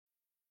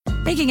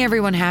Making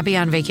everyone happy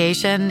on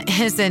vacation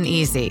isn't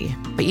easy,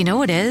 but you know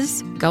what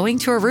is? Going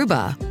to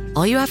Aruba.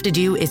 All you have to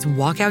do is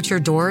walk out your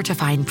door to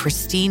find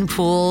pristine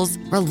pools,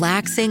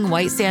 relaxing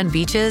white sand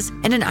beaches,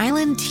 and an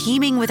island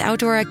teeming with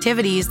outdoor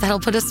activities that'll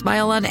put a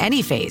smile on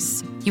any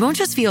face. You won't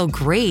just feel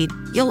great,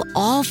 you'll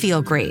all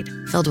feel great,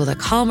 filled with a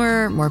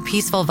calmer, more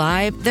peaceful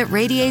vibe that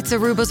radiates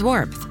Aruba's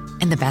warmth.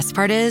 And the best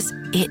part is,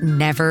 it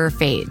never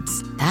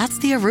fades. That's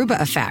the Aruba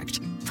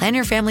effect. Plan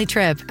your family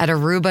trip at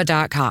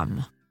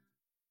Aruba.com.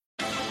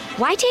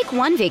 Why take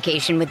one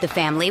vacation with the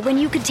family when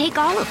you could take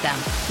all of them?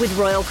 With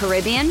Royal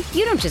Caribbean,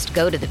 you don't just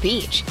go to the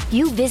beach.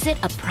 You visit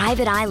a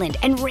private island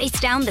and race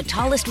down the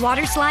tallest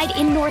water slide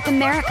in North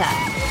America.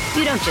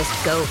 You don't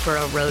just go for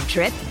a road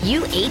trip.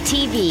 You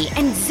ATV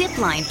and zip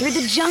line through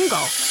the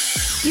jungle.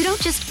 You don't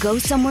just go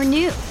somewhere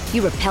new.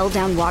 You rappel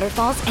down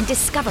waterfalls and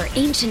discover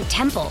ancient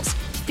temples.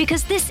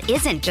 Because this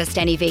isn't just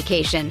any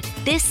vacation.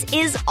 This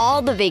is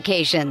all the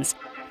vacations.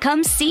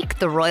 Come seek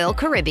the Royal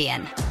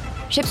Caribbean.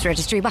 Ships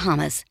Registry,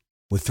 Bahamas.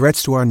 With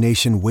threats to our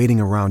nation waiting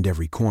around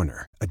every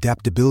corner,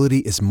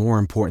 adaptability is more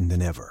important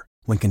than ever.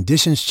 When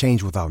conditions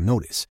change without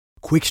notice,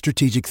 quick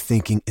strategic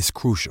thinking is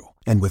crucial.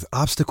 And with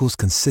obstacles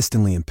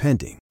consistently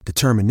impending,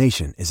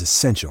 determination is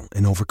essential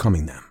in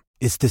overcoming them.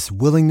 It's this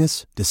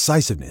willingness,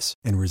 decisiveness,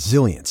 and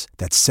resilience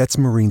that sets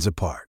Marines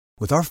apart.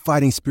 With our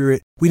fighting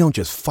spirit, we don't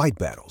just fight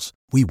battles,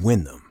 we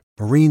win them.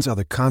 Marines are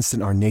the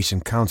constant our nation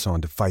counts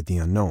on to fight the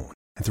unknown.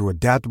 And through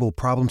adaptable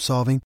problem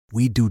solving,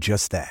 we do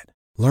just that.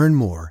 Learn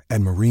more at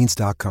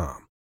marines.com.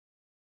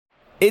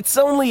 It's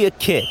only a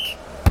kick,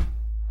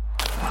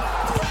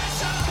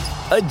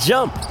 a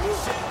jump,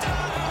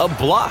 a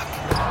block.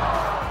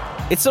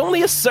 It's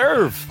only a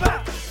serve.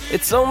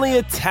 It's only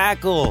a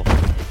tackle,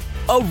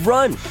 a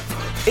run.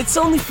 It's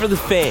only for the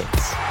fans.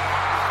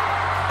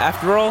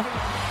 After all,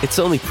 it's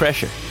only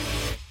pressure.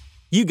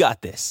 You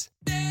got this.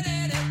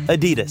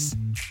 Adidas.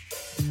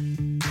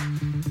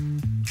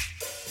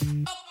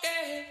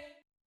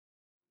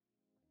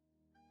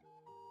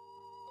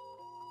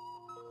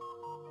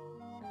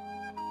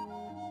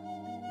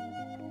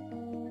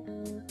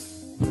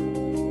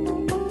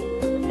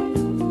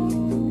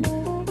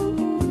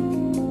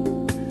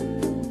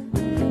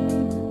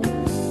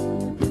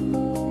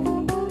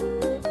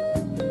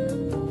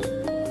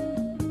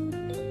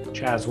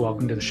 Chaz,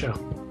 welcome to the show.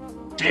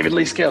 David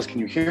Lee Scales, can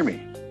you hear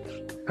me?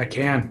 I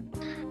can.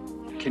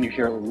 Can you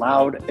hear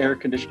loud air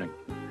conditioning?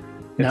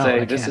 No,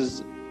 I this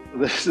can't.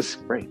 This is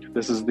great.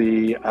 This is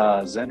the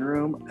Zen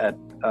room at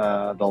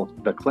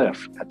the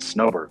Cliff at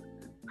Snowbird.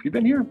 Have you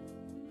been here?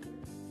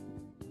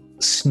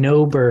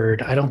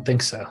 Snowbird, I don't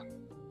think so.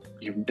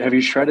 Have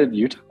you shredded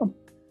Utah?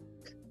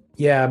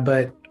 Yeah,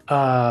 but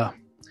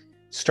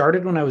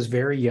started when I was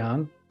very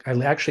young. I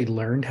actually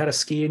learned how to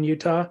ski in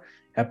Utah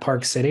at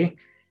Park City.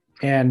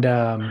 And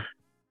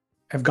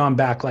I've gone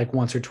back like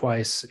once or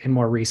twice in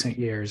more recent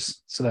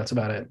years. So that's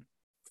about it.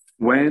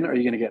 When are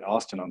you going to get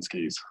Austin on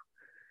skis?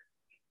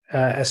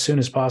 As soon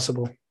as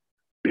possible.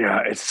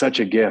 Yeah, it's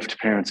such a gift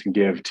parents can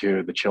give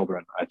to the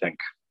children, I think.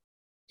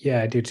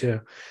 Yeah, I do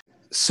too.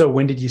 So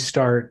when did you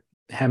start,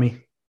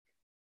 Hemi?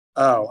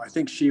 Oh, I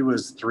think she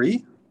was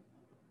 3.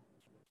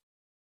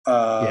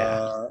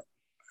 Yeah.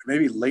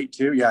 Maybe late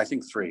 2. Yeah, I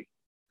think 3.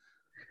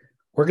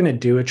 We're going to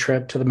do a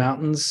trip to the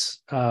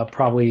mountains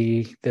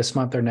probably this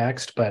month or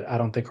next, but I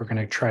don't think we're going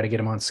to try to get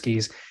him on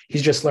skis.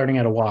 He's just learning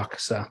how to walk.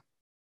 So,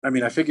 I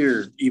mean, I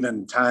figure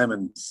even time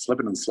and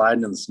slipping and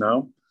sliding in the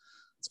snow,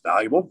 it's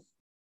valuable.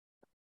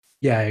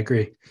 Yeah, I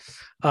agree.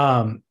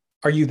 Are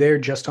you there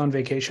just on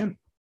vacation?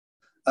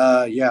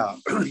 Yeah,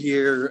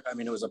 here, I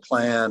mean, it was a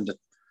planned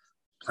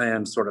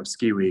sort of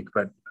ski week,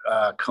 but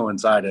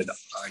coincided,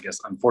 I guess,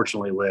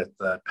 unfortunately, with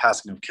the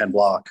passing of Ken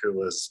Block, who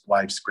was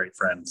wife's great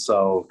friend.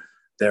 So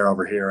they're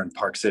over here in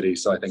Park City.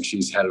 So I think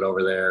she's headed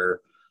over there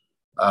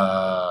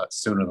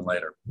sooner than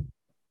later.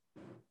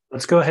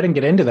 Let's go ahead and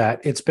get into that.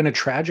 It's been a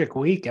tragic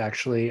week,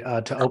 actually,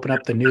 to open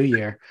up the new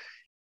year.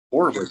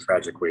 Horribly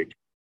tragic week.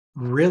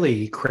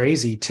 Really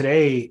crazy.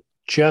 Today,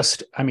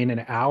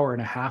 an hour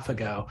and a half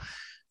ago,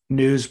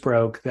 news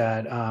broke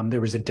that there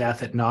was a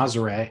death at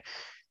Nazaré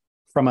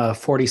from a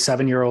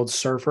 47-year-old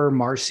surfer,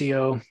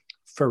 Marcio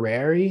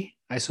Ferreri,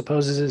 I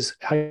suppose is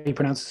how you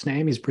pronounce his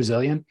name. He's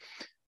Brazilian.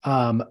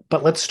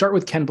 But let's start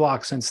with Ken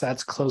Block, since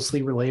that's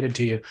closely related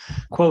to you.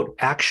 Quote,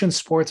 action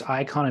sports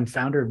icon and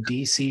founder of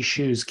DC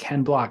Shoes,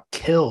 Ken Block,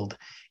 killed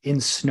in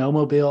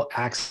snowmobile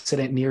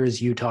accident near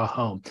his Utah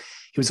home.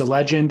 He was a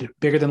legend,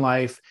 bigger than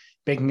life,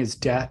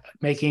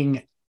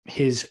 making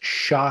his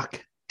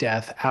shock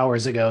death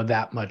hours ago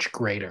that much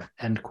greater,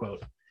 end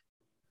quote.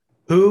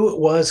 Who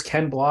was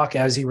Ken Block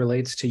as he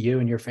relates to you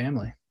and your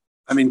family?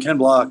 I mean, Ken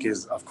Block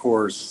is, of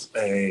course,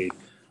 a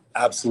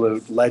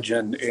absolute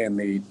legend in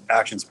the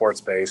action sports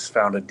space,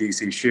 founded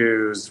DC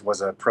Shoes,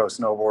 was a pro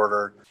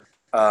snowboarder,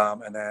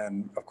 and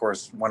then, of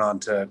course, went on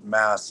to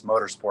mass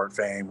motorsport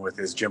fame with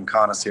his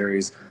Gymkhana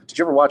series. Did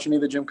you ever watch any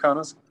of the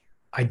Gymkhanas?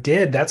 I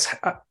did.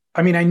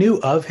 I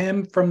knew of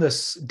him from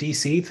this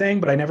DC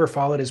thing, but I never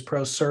followed his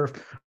pro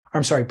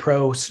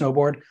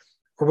snowboard.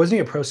 Or wasn't he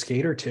a pro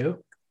skater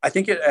too? I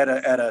think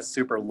at a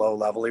super low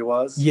level he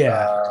was.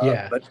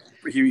 Yeah. But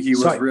he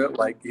So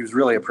was he was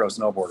really a pro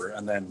snowboarder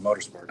and then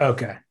motorsport.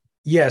 okay.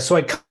 Yeah. So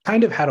I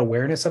kind of had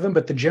awareness of him,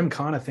 but the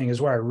Gymkhana thing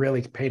is where I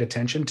really paid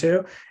attention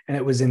to, and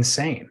it was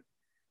insane.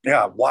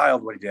 Yeah,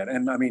 wild what he did.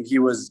 And I mean, he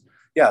was,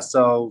 yeah.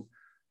 So,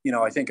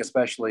 I think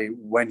especially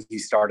when he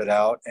started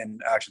out in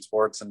action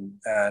sports,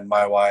 and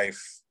my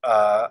wife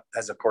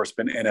has of course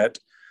been in it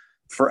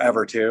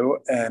forever too.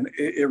 And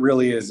it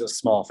really is a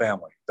small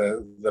family.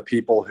 The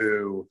people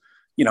who,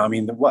 I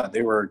mean,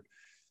 they were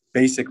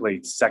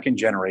basically second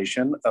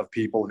generation of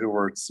people who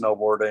were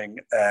snowboarding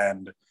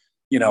and,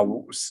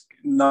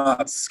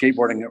 not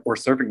skateboarding or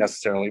surfing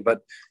necessarily,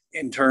 but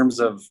in terms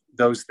of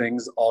those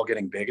things all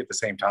getting big at the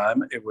same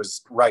time, it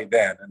was right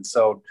then. And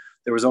so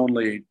there was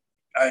only,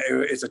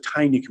 it's a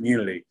tiny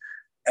community.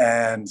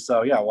 And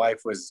so, yeah,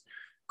 wife was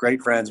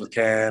great friends with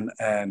Ken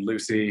and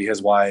Lucy,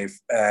 his wife.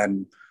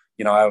 And,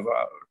 I've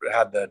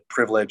had the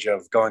privilege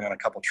of going on a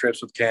couple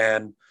trips with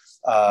Ken.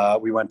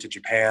 We went to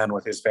Japan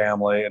with his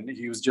family, and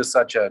he was just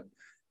such an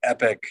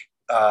epic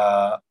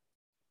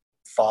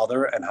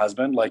father and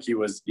husband. Like he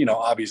was,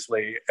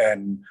 obviously,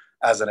 and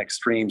as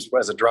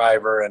a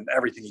driver and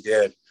everything he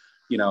did,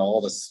 all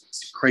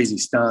this crazy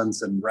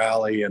stunts and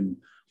rally and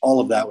all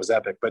of that was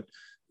epic. But,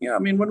 I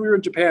mean, when we were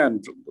in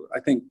Japan, I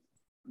think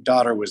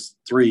daughter was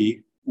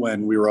 3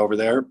 when we were over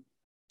there.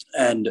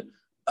 And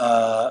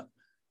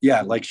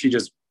like she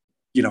just,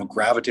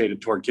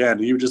 gravitated toward Ken.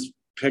 He just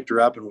picked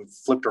her up and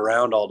flipped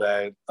around all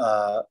day.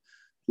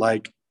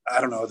 Like,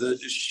 I don't know,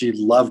 she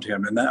loved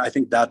him. And I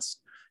think that's,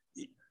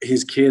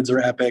 his kids are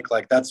epic.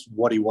 Like that's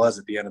what he was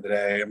at the end of the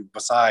day. And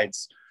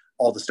besides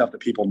all the stuff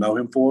that people know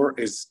him for,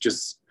 is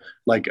just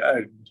like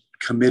a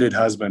committed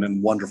husband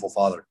and wonderful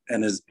father.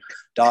 And his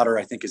daughter,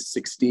 I think, is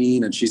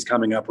 16 and she's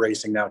coming up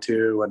racing now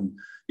too. And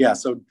yeah,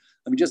 so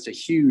I mean, just a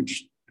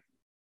huge,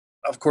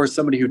 of course,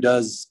 somebody who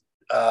does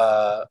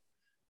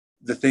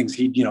the things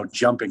he,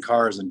 jumping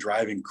cars and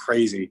driving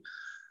crazy.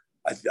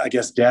 I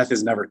guess death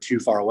is never too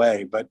far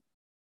away, but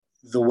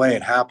the way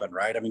it happened,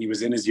 right? I mean, he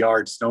was in his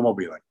yard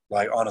snowmobiling,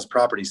 like on his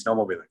property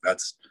snowmobiling.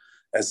 That's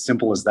as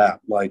simple as that.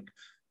 Like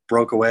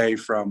broke away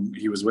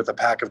he was with a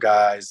pack of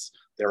guys.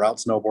 They were out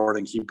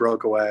snowboarding. He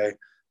broke away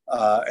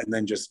and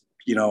then just,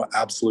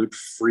 absolute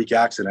freak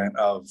accident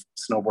of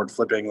snowboard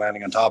flipping,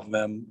 landing on top of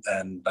him.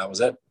 And that was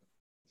it.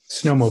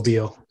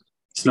 Snowmobiles.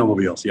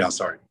 Yeah.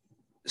 Sorry.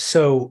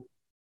 So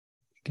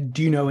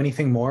do you know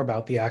anything more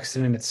about the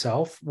accident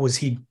itself? Was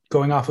he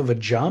going off of a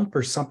jump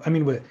or something? I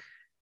mean,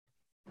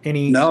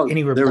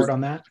 any report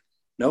on that?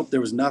 Nope,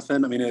 there was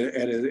nothing. I mean, it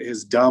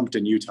is dumped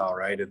in Utah,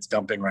 right? It's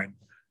dumping right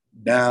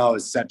now.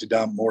 It's set to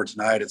dump more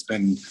tonight. It's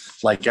been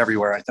like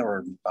everywhere, I think,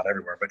 or not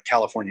everywhere, but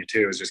California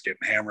too is just getting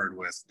hammered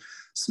with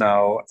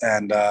snow.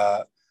 And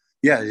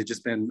it's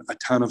just been a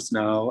ton of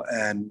snow.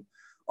 And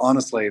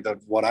honestly,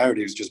 what I would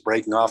do is just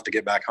breaking off to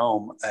get back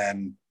home,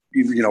 and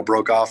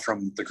broke off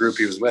from the group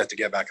he was with to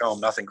get back home.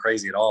 Nothing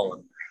crazy at all.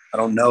 And I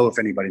don't know if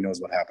anybody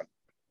knows what happened.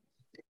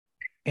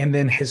 And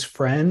then his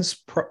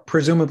friends,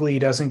 presumably he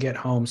doesn't get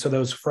home. So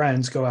those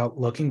friends go out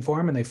looking for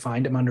him and they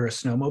find him under a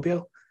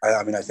snowmobile.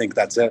 I mean, I think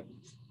that's it.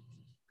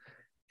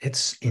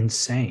 It's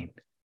insane.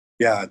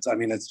 Yeah. It's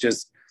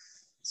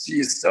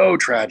so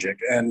tragic.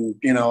 And,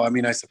 I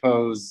mean, I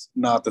suppose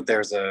not that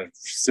there's a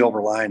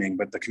silver lining,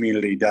 but the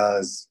community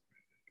does,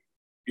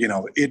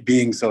 it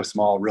being so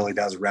small really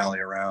does rally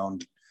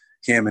around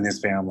him and his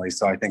family.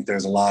 So I think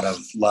there's a lot of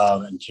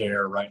love and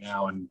care right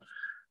now in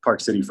Park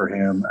City for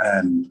him.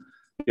 And,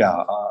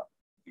 yeah,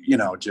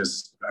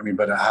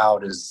 but how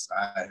does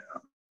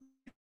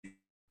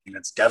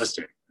it's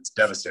devastating. It's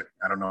devastating.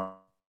 I don't know.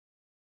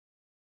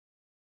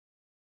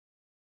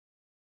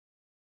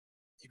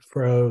 You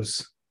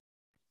froze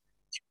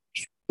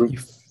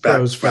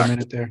for a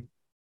minute there.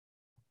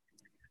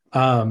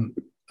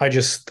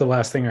 The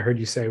last thing I heard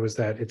you say was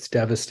that it's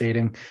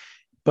devastating,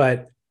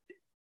 but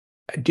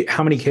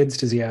how many kids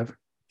does he have?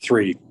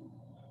 3.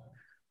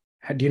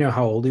 Do you know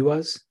how old he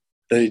was?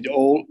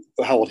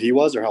 How old he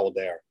was or how old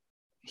they are?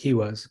 He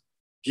was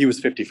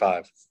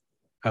 55.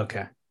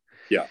 Okay.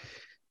 Yeah.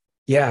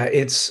 Yeah.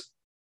 It's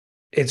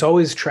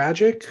always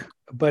tragic,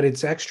 but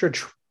it's extra,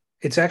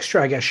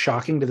 I guess,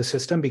 shocking to the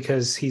system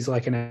because he's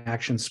like an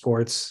action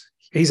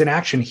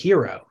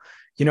hero.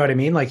 You know what I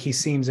mean? Like he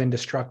seems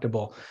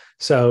indestructible.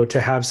 So to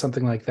have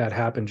something like that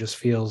happen just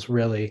feels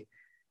really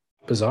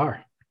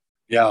bizarre.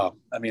 Yeah.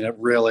 I mean, it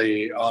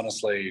really,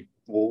 honestly,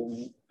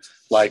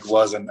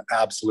 was an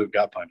absolute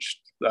gut punch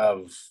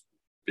of,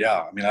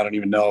 I mean, I don't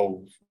even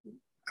know.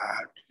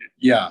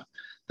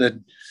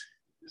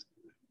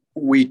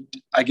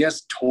 I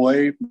guess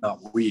not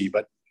we,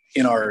 but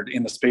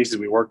in the spaces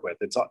we work with,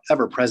 it's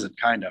ever present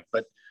kind of,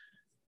 but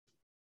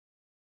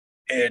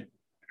it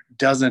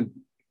doesn't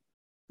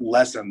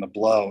lessen the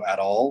blow at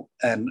all.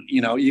 And,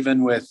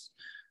 even with,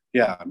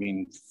 I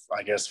mean,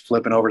 I guess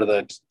flipping over to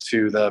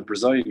the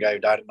Brazilian guy who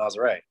died at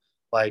Nazaré,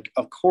 like,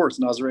 of course,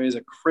 Nazaré is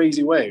a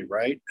crazy wave,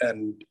 right?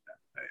 And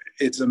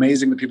it's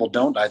amazing that people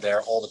don't die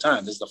there all the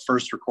time. This is the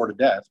first recorded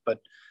death,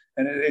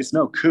 and it's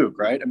no kook,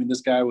 right? I mean,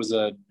 this guy was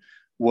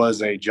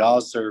was a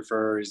Jaws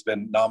surfer. He's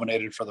been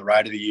nominated for the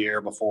Ride of the Year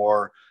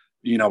before,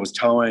 was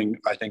towing,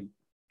 I think,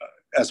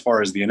 as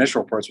far as the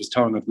initial reports, was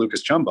towing with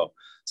Lucas Chumbo.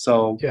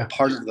 So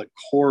part of the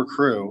core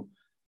crew,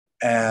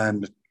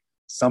 and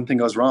something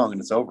goes wrong and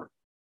it's over.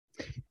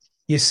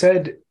 You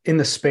said in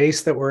the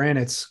space that we're in,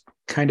 it's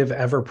kind of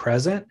ever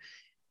present.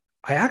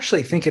 I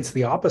actually think it's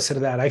the opposite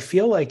of that. I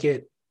feel like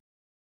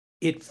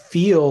it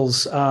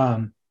feels,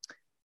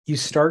 you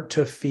start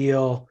to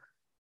feel,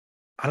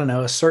 I don't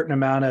know, a certain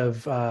amount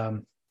of,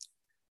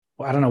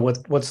 I don't know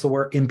what's the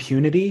word,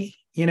 impunity,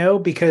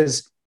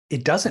 because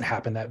it doesn't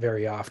happen that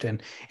very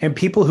often. And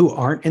people who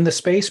aren't in the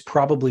space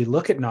probably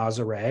look at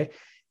Nazare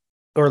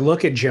or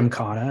look at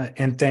Gymkhana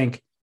and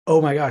think,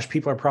 oh my gosh,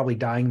 people are probably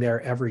dying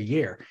there every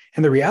year.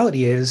 And the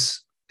reality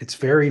is it's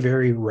very,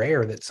 very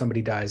rare that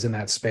somebody dies in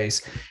that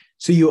space.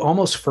 So you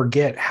almost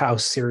forget how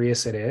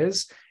serious it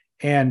is.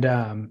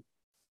 And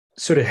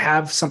so to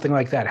have something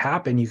like that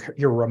happen,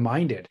 you're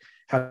reminded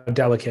how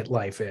delicate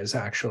life is,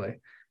 actually.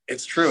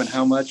 It's true. And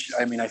how much,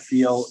 I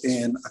feel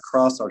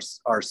across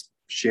our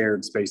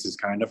shared spaces,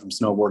 kind of, from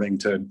snowboarding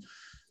to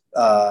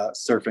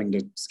surfing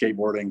to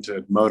skateboarding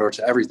to motor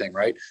to everything,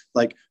 right?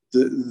 Like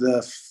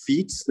the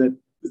feats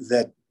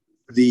that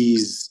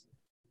these,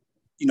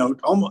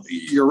 almost,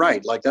 you're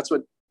right. Like that's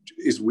what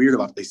is weird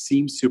about it. They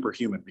seem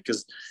superhuman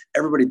because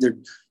they're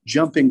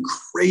jumping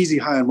crazy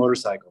high on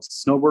motorcycles.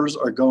 Snowboarders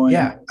are going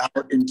out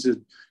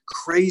into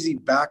crazy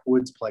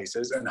backwoods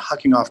places and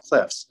hucking off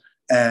cliffs.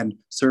 And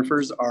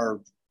surfers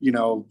are,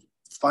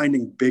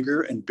 finding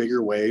bigger and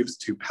bigger waves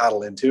to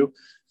paddle into.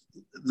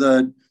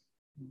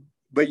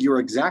 But you're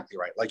exactly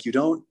right. Like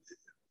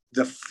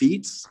the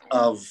feats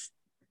of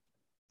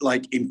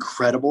like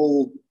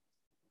incredible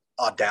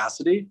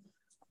audacity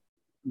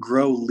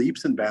grow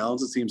leaps and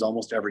bounds, it seems,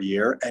 almost every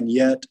year. And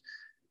yet,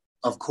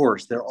 of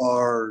course, there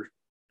are,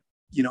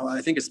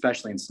 I think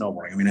especially in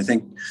snowboarding, I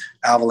think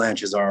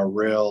avalanches are a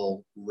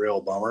real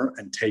bummer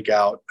and take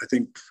out, I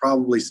think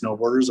probably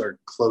snowboarders are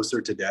closer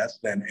to death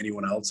than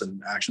anyone else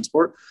in action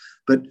sport.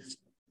 But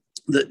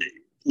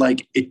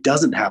it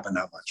doesn't happen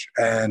that much.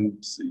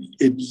 And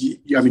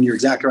you're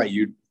exactly right.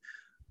 You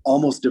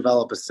almost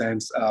develop a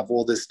sense of,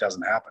 well, this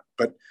doesn't happen.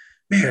 But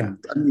man,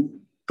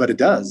 but it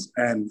does.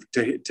 And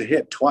to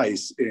hit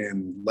twice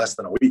in less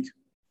than a week.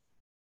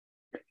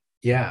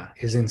 Yeah,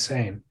 is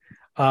insane.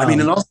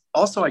 And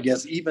also, I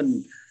guess,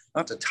 even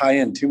not to tie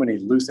in too many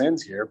loose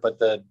ends here, but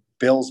the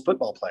Bills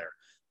football player,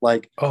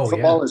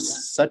 football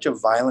is such a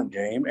violent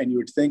game. And you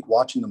would think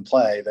watching them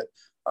play that,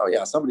 oh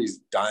yeah, somebody's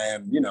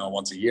dying,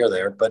 once a year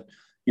there. But,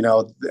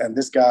 and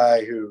this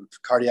guy who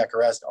cardiac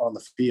arrest on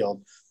the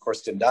field, of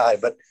course, didn't die,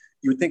 but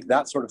you would think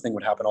that sort of thing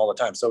would happen all the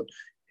time. So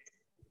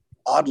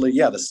oddly,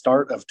 the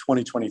start of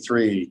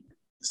 2023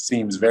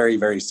 seems very,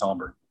 very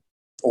somber,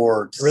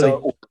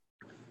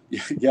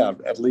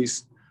 at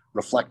least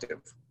reflective.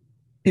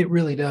 It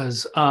really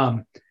does.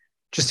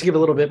 Just to give a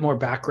little bit more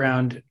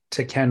background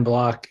to Ken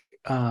Block,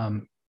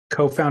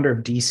 co-founder of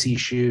DC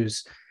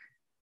Shoes.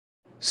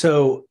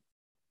 So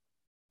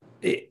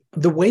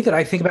the way that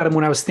I think about him,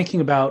 when I was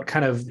thinking about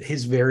kind of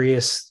his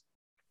various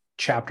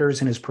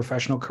chapters in his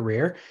professional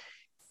career,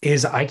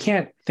 is I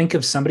can't think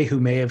of somebody who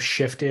may have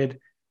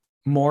shifted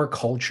more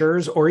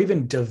cultures or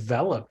even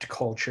developed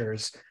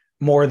cultures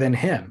more than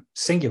him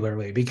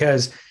singularly,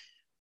 because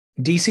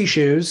DC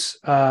Shoes,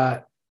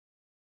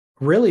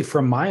 really,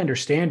 from my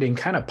understanding,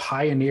 kind of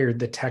pioneered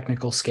the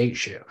technical skate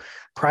shoe.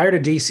 Prior to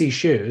DC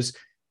Shoes,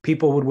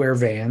 people would wear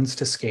Vans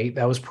to skate.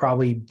 That was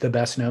probably the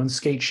best known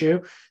skate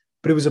shoe,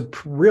 but it was a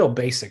real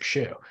basic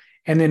shoe.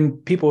 And then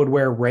people would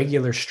wear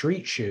regular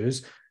street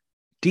shoes.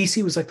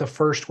 DC was like the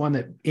first one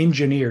that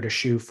engineered a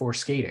shoe for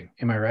skating.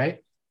 Am I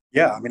right?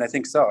 Yeah, I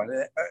think so.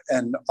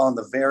 And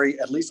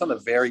at least on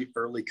the very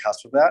early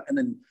cusp of that, and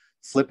then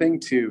flipping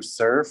to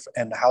surf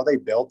and how they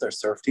built their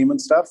surf team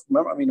and stuff.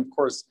 Remember, of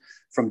course,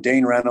 from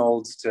Dane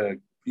Reynolds to,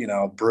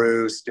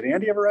 Bruce. Did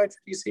Andy ever ride for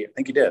DC? I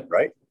think he did,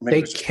 right?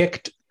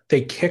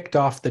 They kicked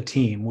off the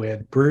team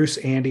with Bruce,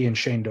 Andy, and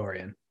Shane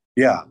Dorian.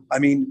 Yeah.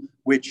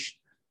 Which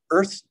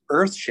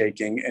earth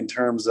shaking in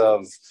terms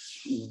of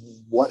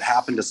what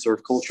happened to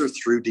surf culture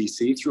through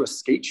DC, through a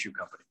skate shoe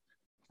company.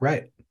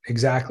 Right.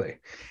 Exactly.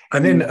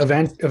 And then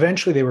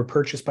eventually they were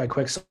purchased by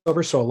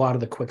Quicksilver. So a lot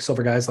of the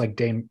Quicksilver guys like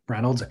Dane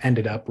Reynolds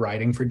ended up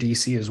riding for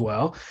DC as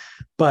well.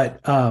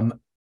 But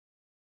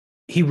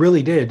he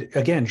really did,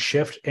 again,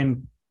 shift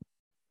and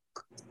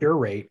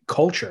curate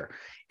culture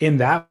in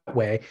that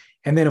way.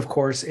 And then, of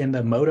course, in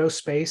the moto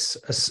space,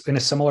 in a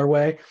similar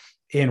way,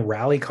 in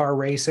rally car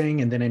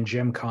racing, and then in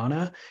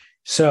Gymkhana.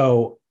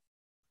 So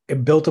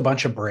it built a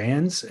bunch of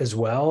brands as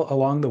well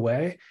along the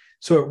way.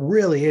 So it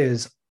really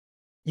is,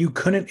 you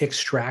couldn't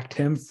extract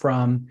him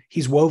from,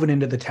 he's woven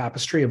into the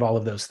tapestry of all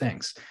of those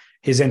things,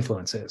 his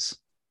influences.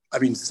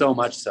 So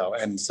much so.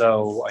 And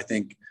so I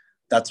think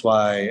that's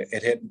why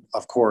it hit,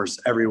 of course,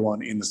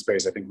 everyone in the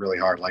space, I think, really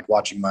hard, like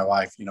watching my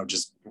wife,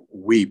 just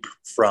weep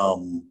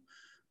from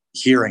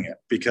hearing it,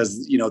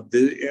 because,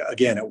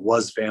 again, it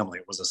was family.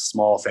 It was a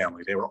small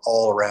family. They were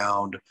all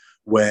around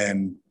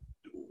when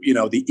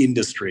the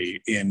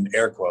industry in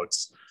air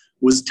quotes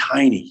was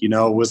tiny,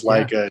 was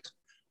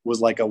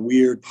like a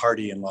weird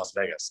party in Las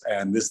Vegas,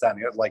 and this, that,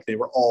 and the other, like they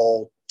were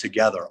all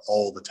together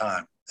all the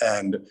time.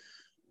 And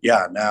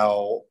yeah,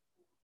 now,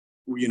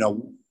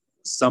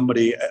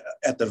 somebody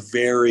at the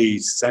very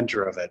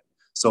center of it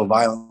so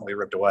violently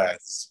ripped away.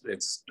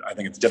 I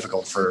think it's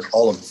difficult for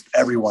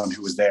everyone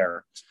who was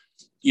there,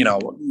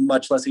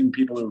 much less even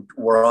people who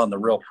were on the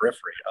real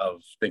periphery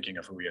of thinking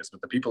of who he is.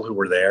 But the people who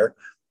were there,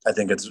 I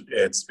think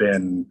it's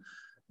been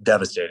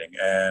devastating.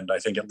 And I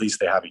think at least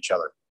they have each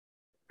other.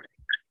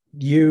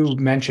 You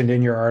mentioned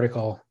in your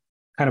article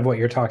kind of what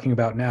you're talking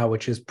about now,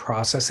 which is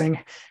processing.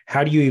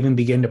 How do you even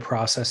begin to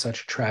process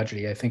such a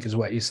tragedy, I think is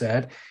what you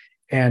said.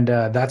 And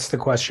that's the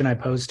question I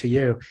posed to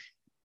you.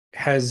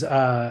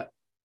 Have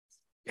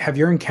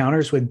your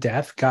encounters with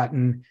death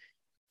gotten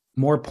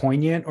more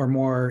poignant or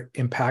more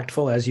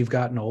impactful as you've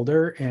gotten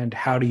older? And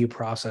how do you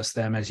process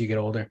them as you get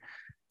older?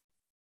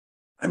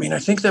 I mean, I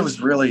think I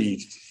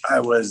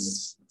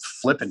was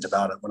flippant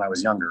about it when I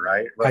was younger,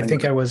 right? I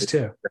think I was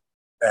too.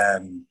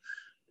 And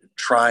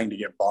trying to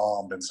get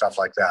bombed and stuff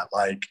like that.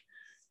 Like,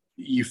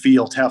 you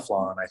feel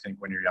Teflon, I think,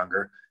 when you're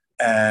younger.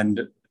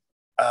 And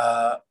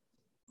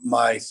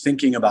my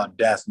thinking about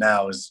death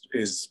now is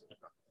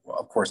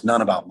of course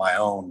none about my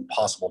own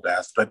possible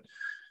death, but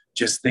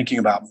just thinking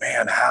about,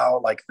 man, how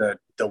like the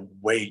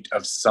weight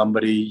of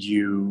somebody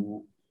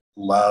you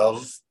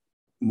love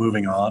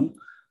moving on.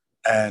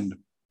 And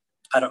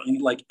I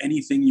don't like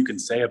anything you can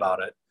say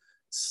about it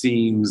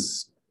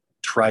seems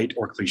trite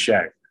or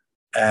cliche.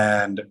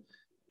 And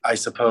I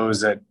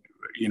suppose that,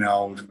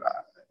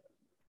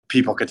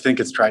 people could think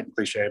it's trite and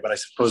cliche, but I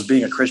suppose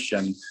being a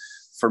Christian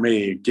for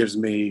me gives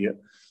me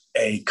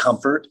a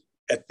comfort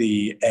at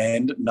the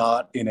end,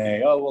 not in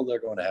a, oh, well, they're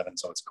going to heaven,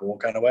 so it's cool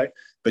kind of way,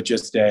 but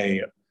just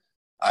a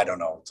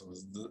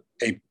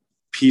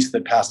peace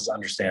that passes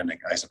understanding,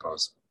 I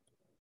suppose.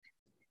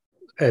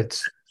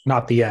 It's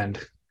not the end.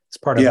 It's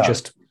part of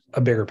just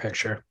a bigger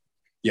picture.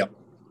 Yep.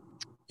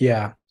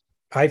 Yeah.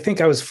 I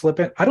think I was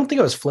flippant. I don't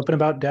think I was flippant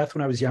about death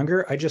when I was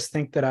younger. I just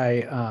think that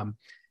I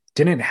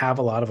didn't have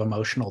a lot of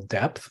emotional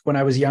depth when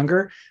I was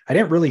younger. I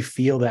didn't really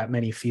feel that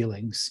many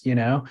feelings,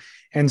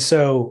 And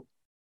so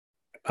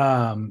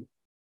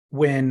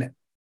when,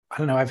 I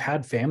don't know, I've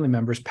had family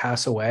members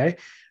pass away,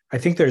 I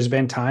think there's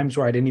been times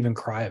where I didn't even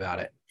cry about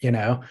it,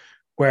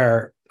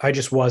 where I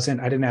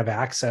didn't have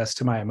access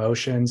to my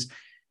emotions.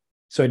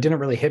 So it didn't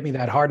really hit me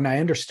that hard. And I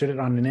understood it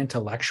on an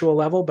intellectual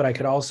level, but I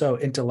could also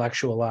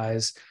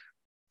intellectualize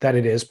that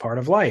it is part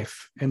of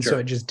life. And Sure. So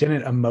it just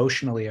didn't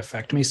emotionally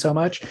affect me so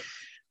much.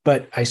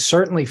 But I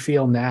certainly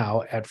feel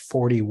now at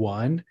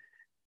 41,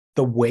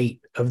 the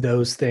weight of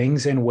those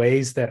things in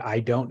ways that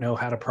I don't know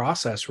how to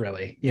process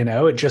really.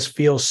 It just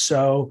feels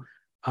so,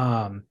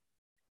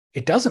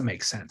 it doesn't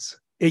make sense.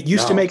 It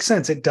used to make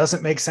sense. It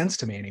doesn't make sense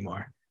to me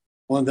anymore.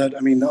 Well,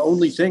 the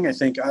only thing I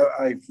think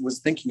I was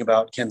thinking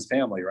about Ken's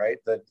family, right?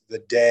 The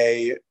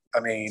day,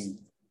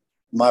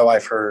 my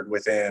wife heard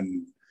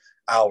within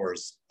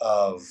hours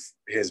of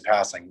his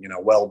passing,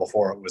 well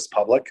before it was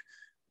public.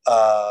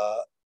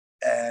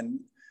 And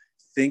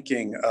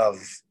thinking of,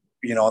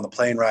 on the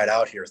plane ride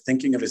out here,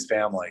 thinking of his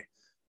family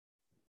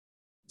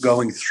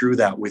going through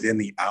that within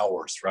the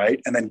hours, right?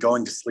 And then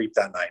going to sleep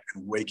that night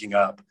and waking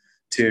up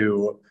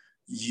to,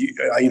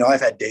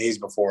 I've had days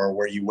before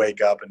where you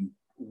wake up and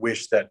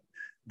wish that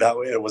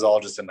it was all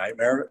just a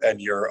nightmare and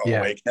you're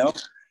awake now,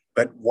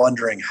 but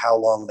wondering how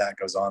long that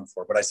goes on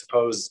for. But I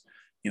suppose,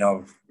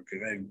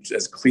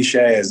 as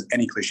cliche as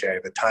any cliche,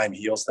 the time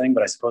heals thing,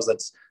 but I suppose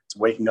it's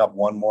waking up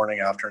one morning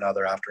after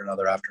another,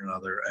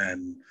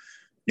 and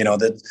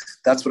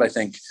that's what I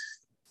think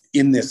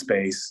in this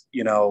space.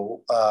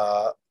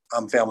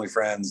 I'm family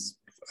friends,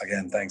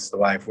 again, thanks to the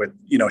wife, with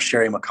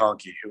Sherry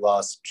McConkey, who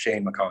lost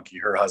Shane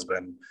McConkey, her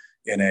husband,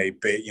 in a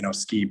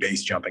ski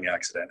base jumping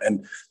accident.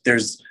 And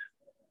there's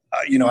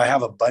I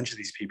have a bunch of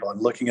these people. I'm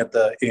looking at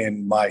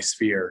in my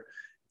sphere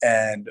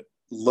and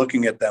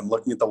looking at them,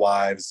 looking at the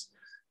wives,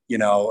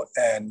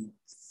 and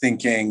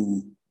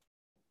thinking,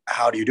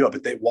 how do you do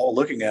it? But while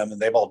looking at them,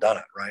 and they've all done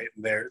it, right?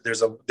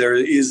 There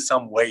is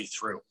some way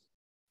through.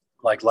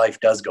 Like, life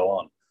does go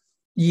on.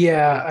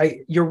 Yeah,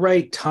 you're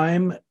right.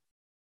 Time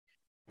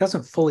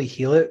doesn't fully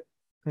heal it.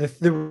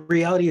 The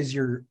reality is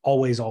you're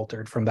always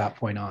altered from that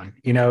point on.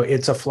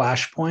 It's a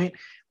flashpoint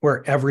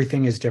where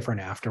everything is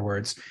different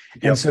afterwards.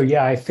 Yep. And so,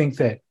 I think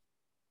that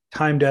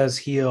time does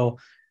heal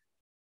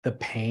the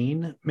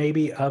pain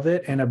maybe of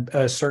it and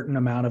a certain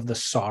amount of the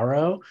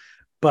sorrow,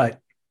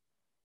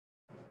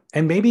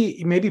 and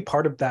maybe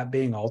part of that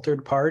being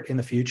altered part in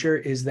the future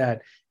is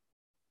that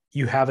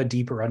you have a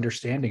deeper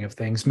understanding of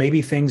things.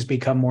 Maybe things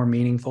become more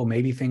meaningful.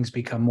 Maybe things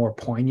become more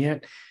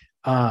poignant.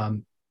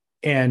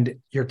 And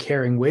you're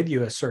carrying with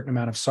you a certain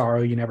amount of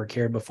sorrow you never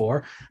cared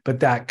before, but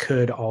that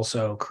could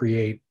also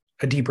create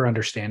a deeper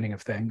understanding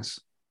of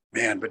things.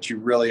 Man, but you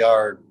really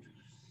are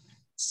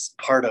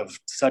part of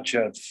such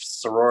a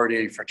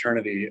sorority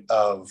fraternity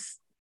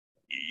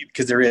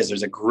because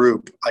there's a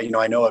group,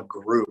 I know a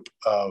group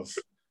of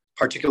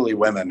particularly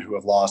women who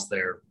have lost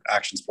their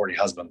action sporty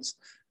husbands.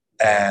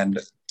 And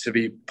to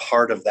be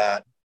part of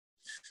that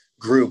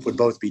group would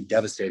both be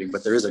devastating,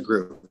 but there is a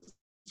group,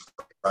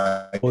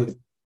 right?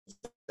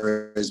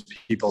 There is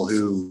people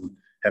who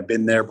have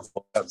been there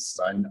before, because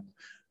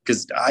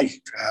I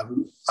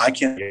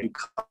can't,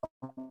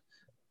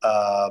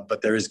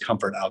 but there is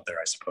comfort out there,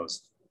 I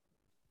suppose.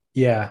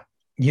 Yeah.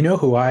 You know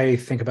who I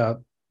think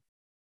about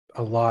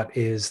a lot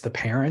is the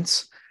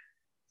parents.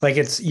 Like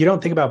you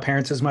don't think about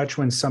parents as much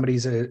when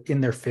somebody's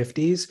in their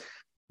 50s,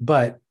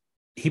 but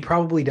he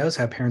probably does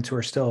have parents who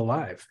are still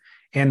alive.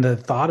 And the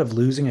thought of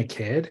losing a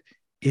kid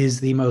is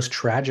the most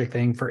tragic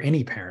thing for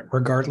any parent,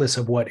 regardless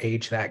of what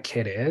age that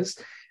kid is.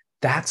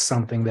 That's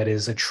something that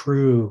is a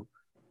true,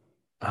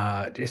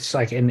 it's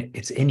like,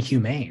 it's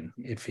inhumane,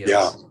 it feels.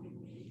 Yeah.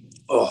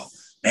 Oh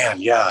man.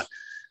 Yeah.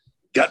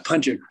 Gut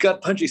punchy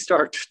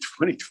start to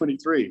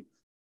 2023.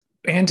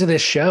 And to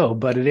this show,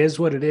 but it is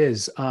what it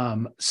is.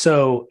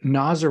 So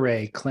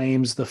Nazare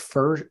claims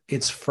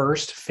its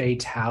first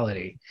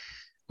fatality,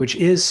 which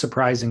is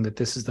surprising that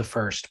this is the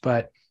first,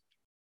 but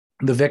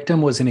the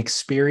victim was an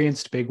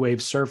experienced big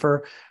wave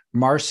surfer,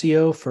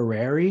 Marcio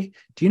Ferreri.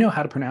 Do you know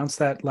how to pronounce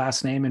that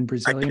last name in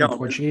Brazilian and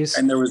Portuguese?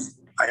 And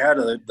I had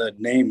the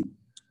name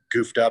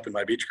goofed up in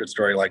my Beach Grit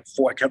story. I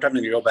kept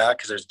having to go back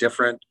because there's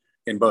different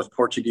in both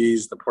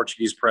Portuguese, the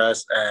Portuguese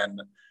press,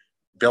 and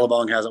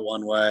Billabong has it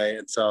one way.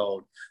 And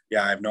so,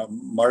 yeah, I have no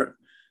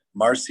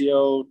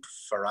Marcio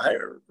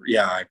Ferreri.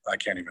 Yeah, I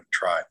can't even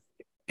try.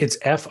 It's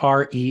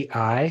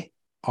Freire.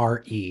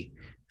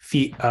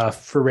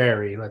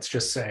 Ferreri, let's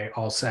just say,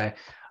 I'll say.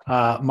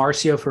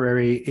 Marcio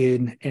Ferreri,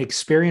 an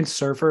experienced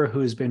surfer who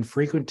has been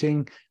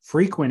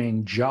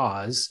frequenting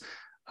Jaws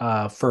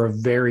for a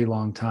very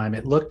long time.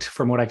 It looked,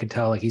 from what I could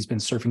tell, like he's been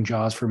surfing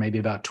Jaws for maybe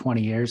about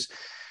 20 years.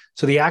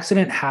 So the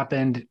accident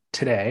happened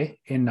today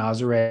in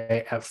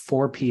Nazare at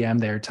 4 p.m.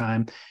 their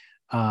time.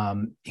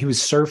 He was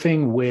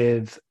surfing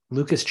with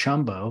Lucas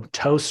Chumbo,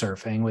 tow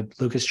surfing with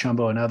Lucas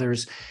Chumbo and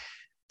others.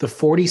 The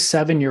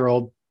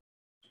 47-year-old,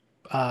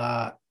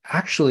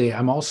 actually,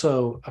 I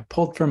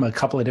pulled from a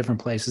couple of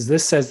different places.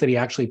 This says that he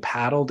actually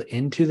paddled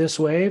into this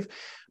wave,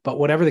 but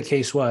whatever the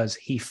case was,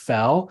 he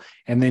fell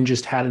and then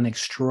just had an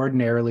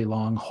extraordinarily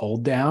long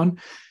hold down.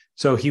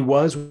 So he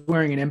was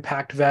wearing an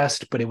impact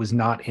vest, but it was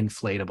not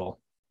inflatable.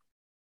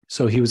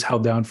 So he was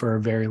held down for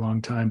a very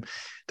long time.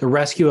 The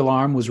rescue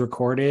alarm was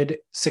recorded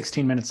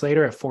 16 minutes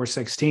later at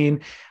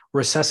 4:16.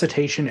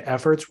 Resuscitation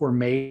efforts were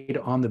made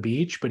on the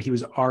beach, but he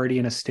was already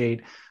in a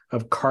state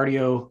of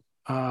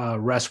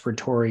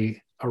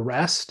respiratory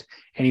arrest,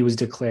 and he was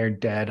declared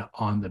dead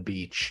on the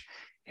beach.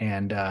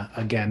 And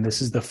again, this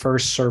is the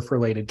first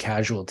surf-related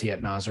casualty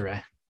at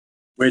Nazare.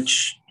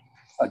 Which,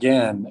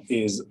 again,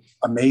 is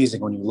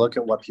amazing when you look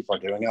at what people are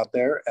doing out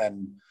there.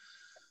 And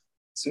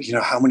so,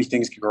 how many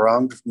things could go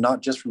wrong,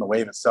 not just from the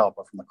wave itself,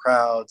 but from the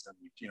crowds. And,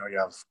 you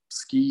have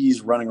skis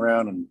running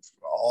around and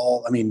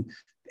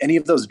any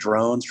of those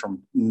drones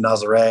from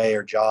Nazare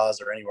or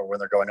Jaws or anywhere where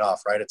they're going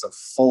off, right? It's a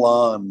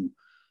full-on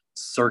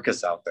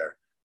circus out there.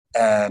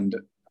 And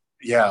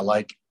yeah,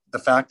 like the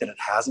fact that it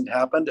hasn't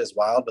happened is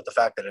wild, but the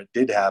fact that it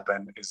did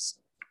happen is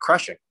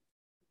crushing.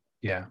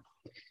 Yeah.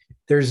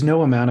 There's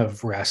no amount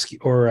of rescue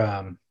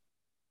or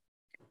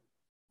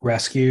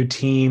rescue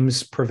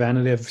teams,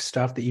 preventative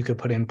stuff that you could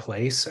put in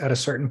place at a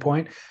certain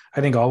point.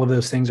 I think all of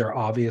those things are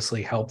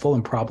obviously helpful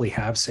and probably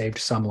have saved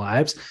some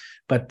lives,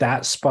 but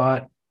that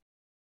spot,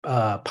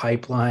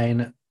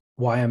 Pipeline,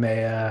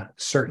 Waimea,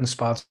 certain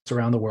spots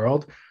around the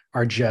world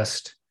are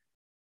just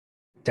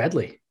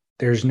deadly.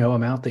 There's no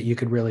amount that you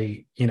could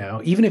really,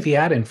 even if you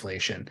had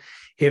inflation,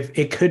 if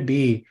it could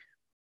be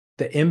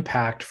the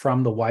impact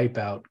from the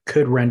wipeout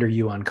could render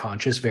you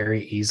unconscious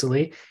very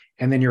easily.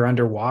 And then you're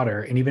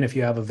underwater. And even if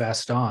you have a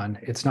vest on,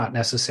 it's not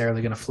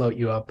necessarily going to float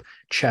you up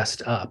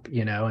chest up,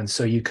 and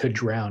so you could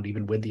drown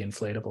even with the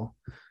inflatable.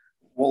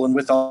 Well, and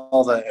with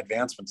all the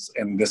advancements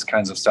in this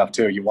kinds of stuff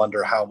too, you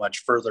wonder how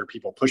much further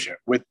people push it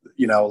with,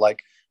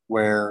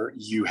 where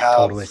you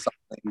have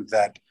something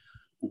that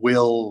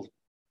will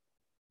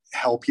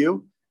help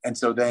you. And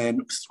so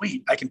then,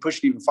 sweet, I can push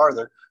it even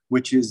farther,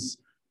 which is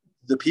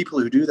the people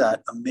who do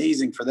that,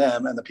 amazing for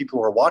them. And the people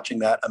who are watching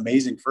that,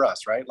 amazing for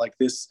us, right? Like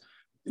this,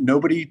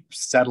 nobody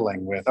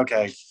settling with,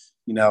 okay,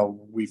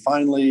 we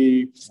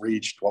finally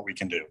reached what we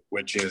can do,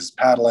 which is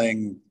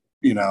paddling,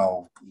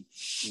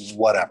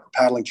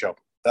 paddling choke.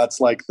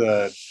 That's like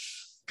the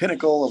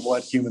pinnacle of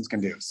what humans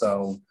can do.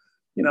 So,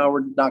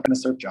 we're not going to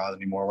surf Jaws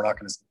anymore. We're not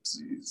going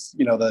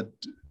to,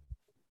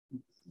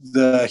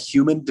 the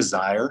human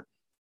desire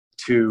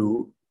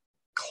to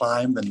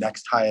climb the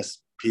next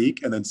highest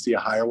peak and then see a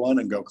higher one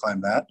and go climb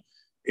that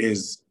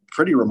is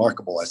pretty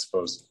remarkable, I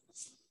suppose.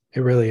 It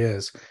really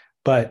is.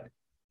 But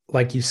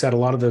like you said, a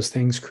lot of those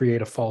things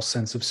create a false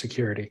sense of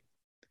security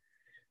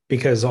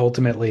because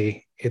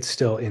ultimately it's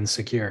still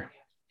insecure,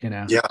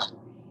 Yeah.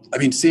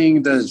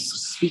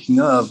 Speaking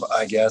of,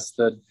 I guess,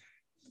 did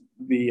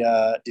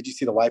you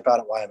see the wipeout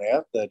at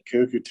Waimea? The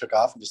kook who took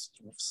off and just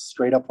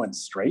straight up went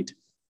straight?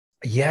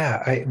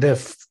 Yeah.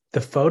 The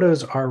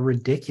photos are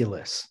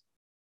ridiculous.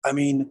 I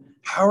mean,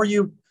 how are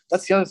you?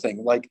 That's the other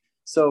thing. Like,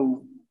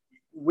 so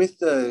with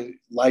the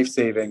life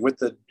saving, with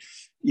the,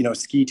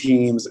 ski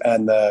teams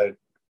and the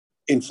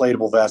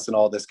inflatable vests and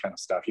all this kind of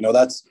stuff,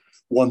 that's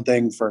one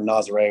thing for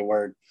Nazare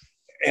where,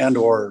 and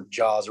or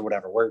Jaws or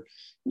whatever, where,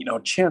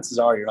 chances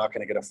are you're not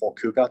going to get a full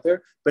kook out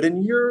there. But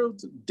in your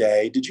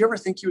day, did you ever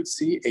think you would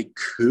see a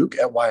kook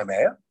at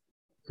Waimea?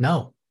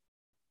 No.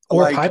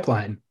 Or like,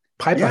 pipeline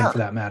for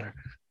that matter.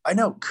 I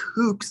know,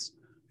 kooks,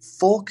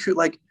 full kook,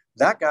 like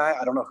that guy,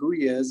 I don't know who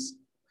he is.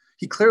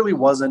 He clearly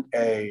wasn't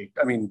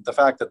the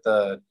fact that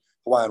the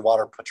Hawaiian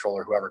Water Patrol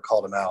or whoever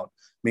called him out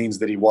means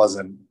that he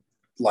wasn't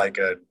like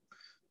a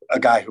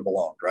guy who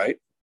belonged, right?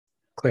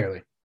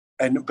 Clearly.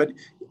 But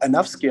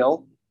enough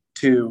skill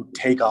to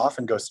take off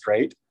and go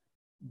straight.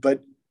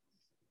 But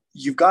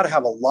you've got to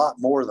have a lot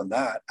more than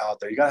that out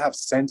there. You got to have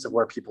sense of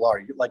where people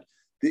are.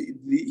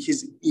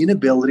 His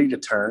inability to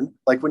turn,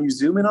 like when you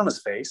zoom in on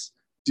his face,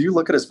 do you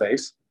look at his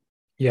face?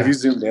 Yeah. Have you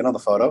zoomed in on the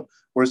photo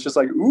where it's just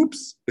like,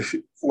 oops, are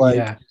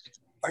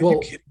you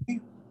kidding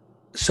me?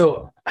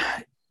 So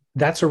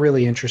that's a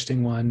really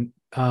interesting one.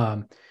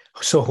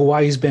 So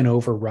Hawaii's been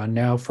overrun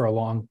now for a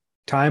long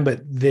time,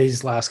 but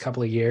these last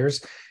couple of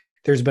years,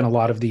 there's been a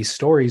lot of these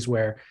stories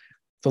where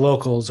the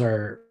locals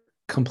are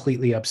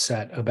completely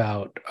upset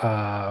about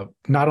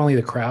not only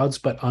the crowds,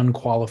 but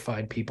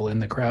unqualified people in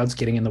the crowds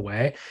getting in the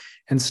way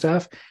and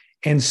stuff.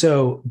 And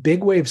so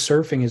big wave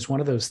surfing is one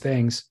of those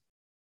things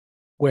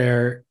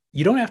where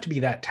you don't have to be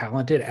that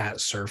talented at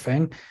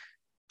surfing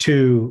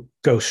to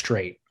go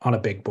straight on a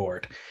big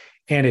board.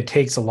 And it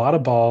takes a lot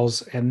of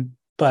balls.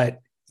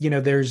 But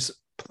there's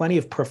plenty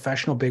of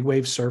professional big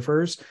wave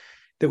surfers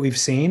that we've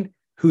seen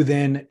who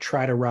then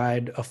try to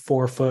ride a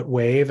 4-foot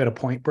wave at a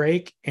point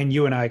break. And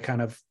you and I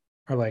kind of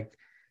are like,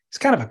 he's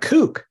kind of a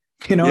kook.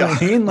 You know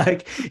what I mean?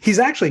 Like, he's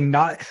actually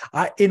not.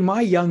 In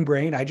my young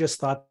brain, I just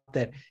thought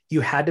that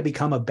you had to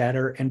become a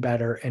better and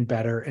better and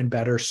better and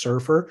better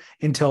surfer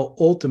until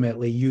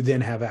ultimately you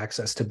then have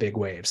access to big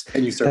waves.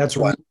 And you surf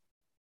what?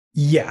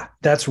 Yeah,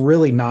 that's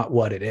really not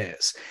what it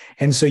is.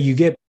 And so you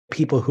get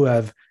people who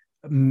have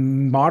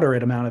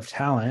moderate amount of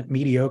talent,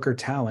 mediocre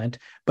talent,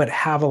 but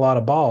have a lot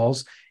of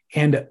balls.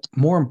 And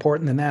more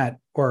important than that,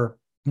 or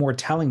more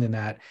telling than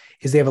that,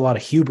 is they have a lot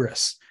of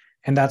hubris.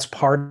 And that's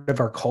part of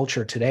our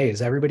culture today,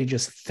 is everybody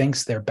just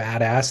thinks they're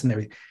badass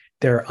and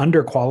they're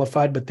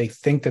underqualified, but they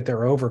think that they're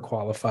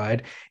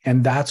overqualified.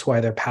 And that's why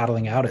they're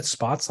paddling out at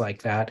spots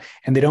like that.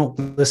 And they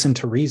don't listen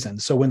to reason.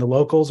 So when the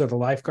locals or the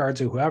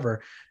lifeguards or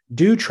whoever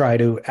do try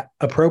to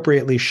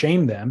appropriately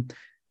shame them,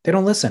 they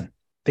don't listen.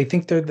 They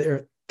think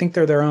they're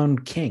their own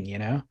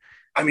king,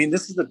 I mean,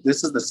 this is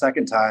the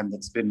second time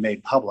that's been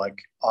made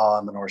public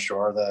on the North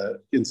Shore.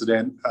 The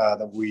incident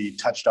that we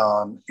touched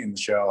on in the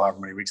show however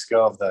many weeks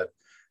ago of the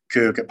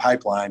kook at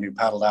Pipeline who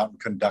paddled out and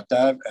couldn't duck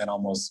dive and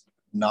almost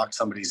knocked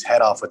somebody's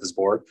head off with his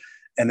board.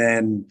 And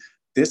then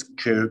this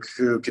kook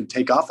who can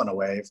take off on a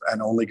wave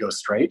and only go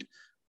straight.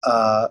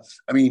 That's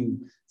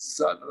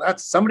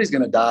somebody's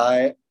going to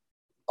die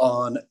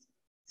on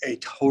a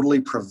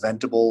totally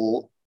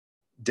preventable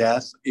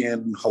death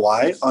in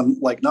Hawaii on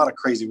not a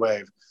crazy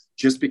wave,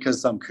 just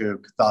because some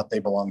kook thought they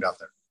belonged out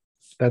there.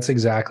 That's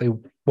exactly.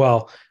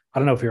 Well, I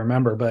don't know if you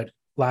remember, but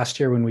last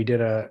year when we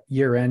did a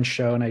year-end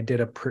show and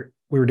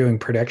we were doing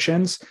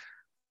predictions,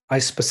 I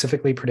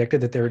specifically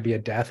predicted that there would be a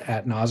death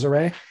at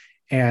Nazare.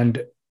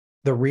 And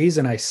the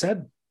reason I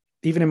said,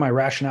 even in my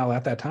rationale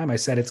at that time, I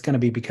said it's going to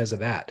be because of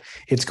that.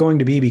 It's going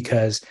to be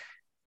because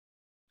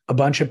a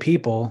bunch of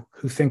people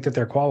who think that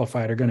they're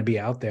qualified are going to be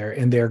out there,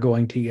 and they're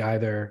going to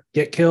either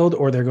get killed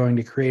or they're going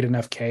to create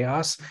enough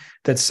chaos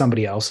that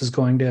somebody else is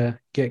going to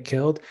get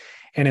killed.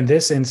 And in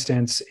this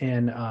instance,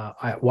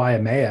 at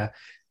Waimea,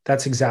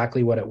 that's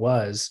exactly what it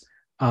was.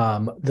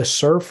 The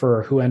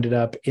surfer who ended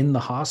up in the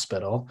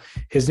hospital,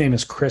 his name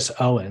is Chris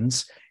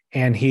Owens,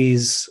 and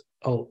he's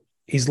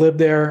lived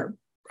there,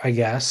 I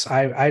guess.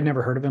 I'd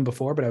never heard of him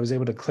before, but I was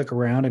able to click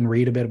around and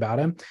read a bit about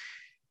him.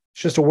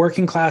 It's just a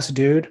working class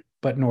dude,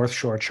 but North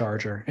Shore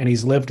Charger. And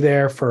he's lived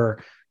there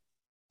for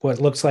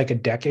what looks like a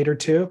decade or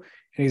two.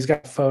 And he's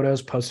got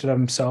photos posted of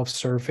himself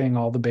surfing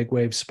all the big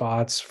wave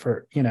spots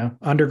for,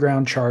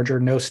 underground Charger,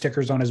 no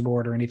stickers on his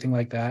board or anything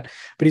like that.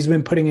 But he's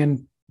been putting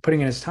in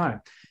his time.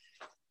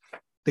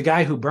 The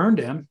guy who burned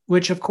him,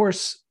 which of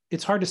course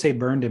it's hard to say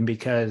burned him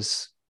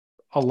because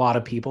a lot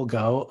of people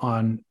go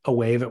on a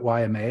wave at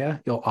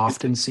Waimea. You'll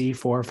often see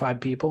 4 or 5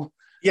 people.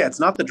 Yeah, it's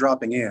not the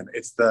dropping in.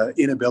 It's the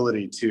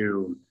inability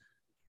to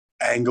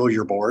angle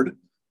your board.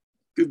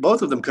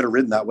 Both of them could have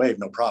ridden that wave,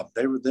 no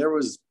problem. There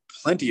was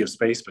plenty of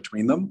space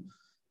between them.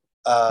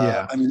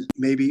 I mean,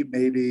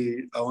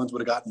 maybe Owens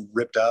would have gotten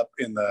ripped up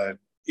in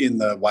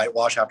the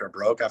whitewash after it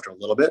broke after a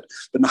little bit,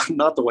 but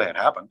not the way it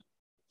happened.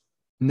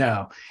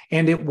 No,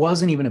 and it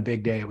wasn't even a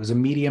big day. It was a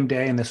medium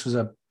day, and this was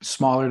a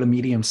smaller to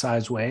medium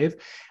sized wave.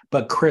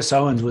 But Chris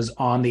Owens was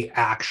on the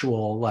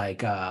actual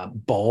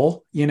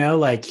bowl,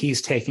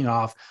 he's taking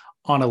off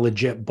on a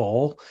legit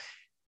bowl.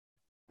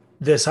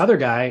 This other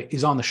guy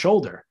is on the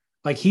shoulder.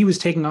 He was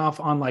taking off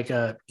on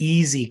a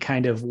easy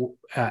kind of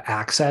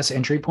access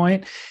entry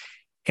point.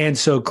 And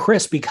so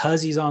Chris,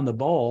 because he's on the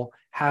bowl,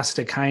 has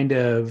to kind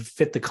of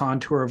fit the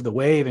contour of the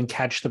wave and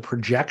catch the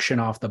projection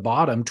off the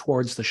bottom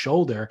towards the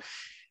shoulder.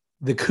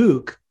 The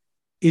kook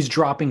is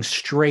dropping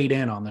straight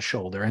in on the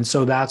shoulder. And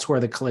so that's where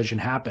the collision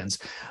happens.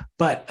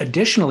 But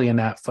additionally, in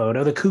that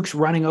photo, the kook's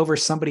running over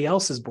somebody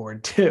else's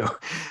board too.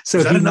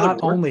 So he not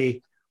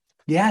only,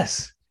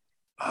 yes.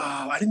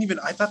 Oh, I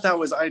thought that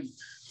was,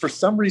 for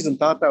some reason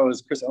thought that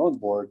was Chris Owens'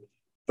 board,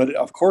 but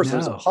of course it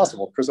was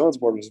impossible. Chris Owens'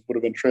 board would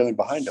have been trailing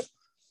behind him.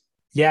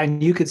 Yeah.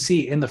 And you could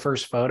see in the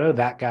first photo,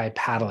 that guy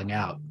paddling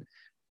out.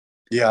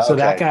 Yeah. So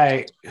that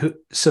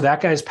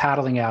guy's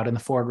paddling out in the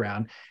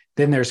foreground.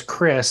 Then there's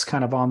Chris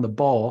kind of on the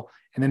bowl.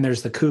 And then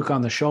there's the kook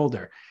on the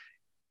shoulder.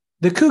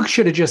 The kook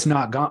should have just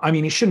not gone. I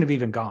mean, he shouldn't have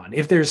even gone.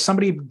 If there's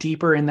somebody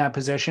deeper in that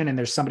position and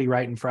there's somebody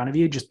right in front of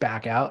you, just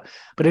back out.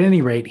 But at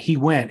any rate, he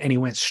went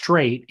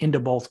straight into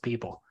both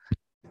people.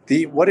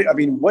 What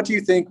do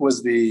you think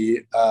was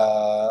the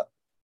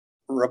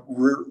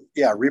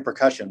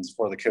repercussions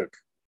for the kook?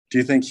 Do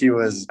you think he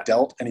was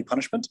dealt any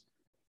punishment?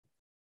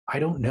 I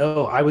don't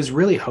know. I was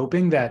really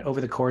hoping that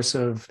over the course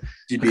of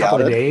a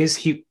couple of days,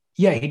 he'd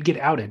get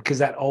outed, because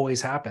that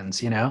always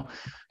happens,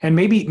 and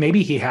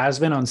maybe he has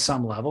been on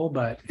some level,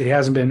 but it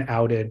hasn't been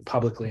outed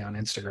publicly on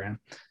Instagram.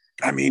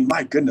 I mean,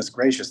 my goodness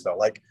gracious, though,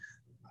 like,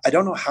 I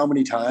don't know how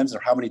many times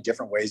or how many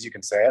different ways you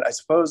can say it. I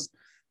suppose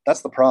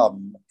that's the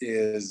problem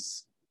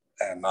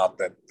I'm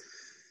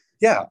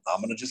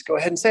going to just go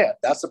ahead and say it.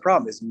 That's the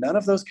problem, is none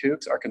of those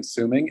kooks are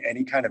consuming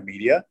any kind of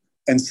media.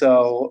 And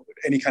so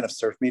any kind of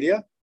surf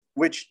media,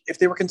 which if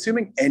they were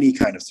consuming any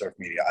kind of surf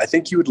media, I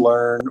think you would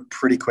learn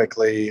pretty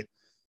quickly.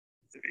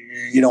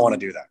 You don't want to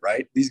do that,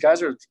 right? These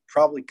guys are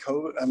probably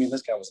COVID. I mean,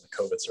 this guy wasn't a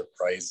COVID surfer,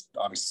 right? He's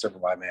obviously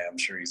surfing by man. I'm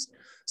sure he's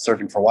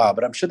surfing for a while,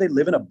 but I'm sure they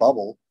live in a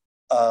bubble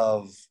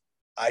of,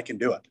 I can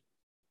do it,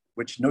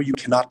 which no, you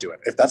cannot do it.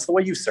 If that's the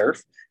way you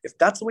surf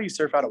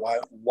out of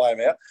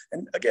Waimea.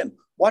 And again,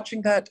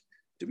 watching that,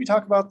 did we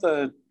talk about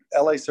the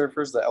LA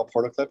surfers, the El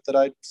Porto clip that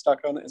I stuck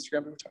on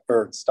Instagram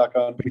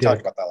we talked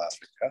about that last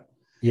week.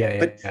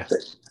 Yeah.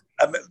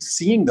 I'm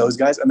seeing those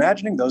guys,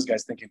 imagining those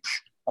guys thinking,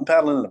 I'm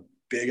paddling in a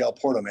big El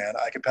Porto, man.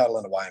 I can paddle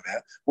into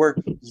Waimea. Where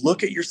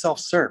look at yourself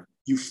surf.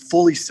 You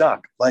fully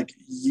suck. Like,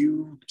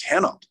 you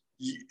cannot.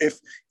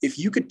 If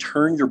you could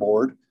turn your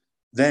board,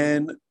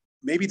 then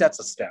maybe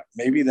that's a step.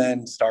 Maybe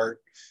then start,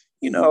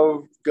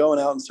 going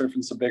out and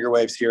surfing some bigger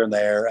waves here and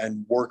there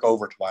and work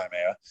over to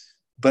Waimea.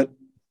 But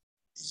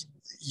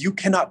you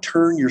cannot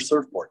turn your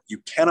surfboard. You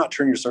cannot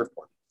turn your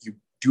surfboard. You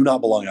do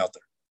not belong out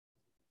there.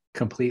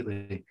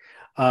 Completely.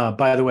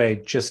 By the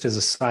way, just as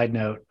a side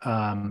note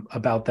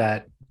about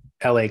that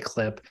LA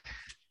clip,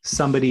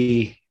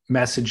 somebody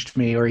messaged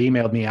me or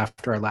emailed me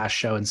after our last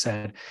show and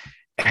said,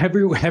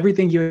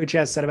 everything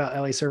UHS said about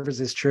LA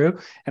surfers is true.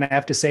 And I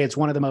have to say, it's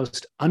one of the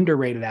most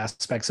underrated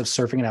aspects of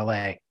surfing in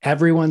LA.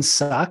 Everyone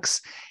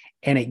sucks,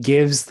 and it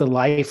gives the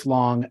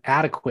lifelong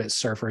adequate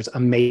surfers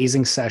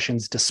amazing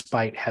sessions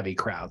despite heavy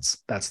crowds.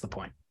 That's the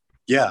point.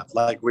 Yeah.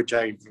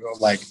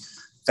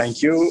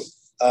 Thank you.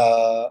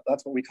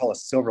 That's what we call a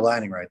silver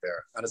lining right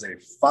there. That is a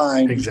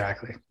fine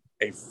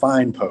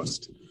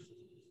post.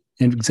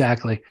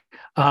 Exactly.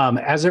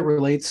 As it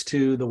relates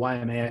to the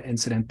Waimea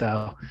incident,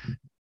 though,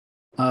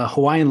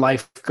 Hawaiian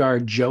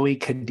lifeguard Joey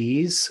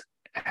Cadiz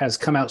has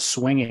come out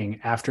swinging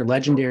after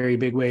legendary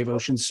big wave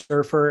ocean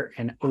surfer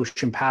and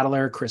ocean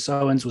paddler Chris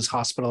Owens was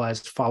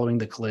hospitalized following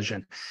the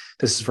collision.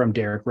 This is from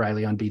Derek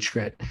Riley on Beach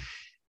Grit.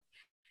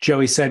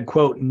 Joey said,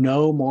 quote,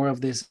 "No more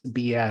of this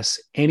BS.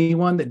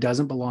 Anyone that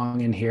doesn't belong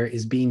in here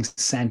is being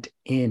sent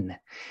in."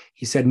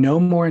 He said, "No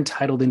more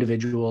entitled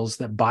individuals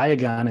that buy a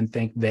gun and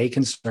think they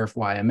can surf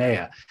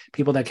Waimea.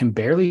 People that can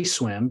barely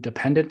swim,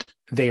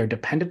 they are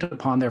dependent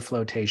upon their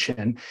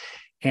flotation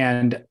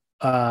and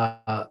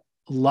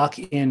luck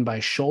in by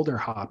shoulder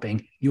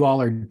hopping. You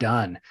all are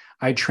done.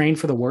 I train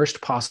for the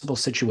worst possible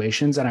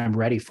situations and I'm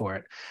ready for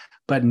it,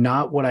 but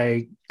not what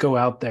I go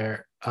out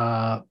there.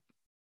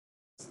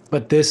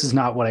 But this is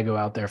not what I go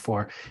out there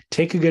for.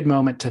 Take a good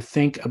moment to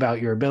think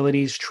about your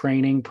abilities,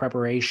 training,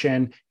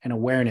 preparation, and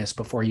awareness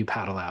before you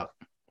paddle out."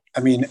 I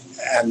mean,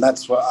 and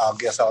that's what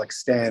I'll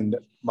extend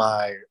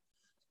my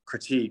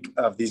critique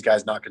of these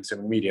guys not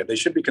consuming media. They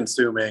should be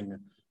consuming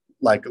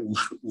like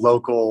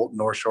local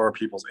North Shore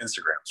people's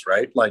Instagrams,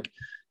 right? Like,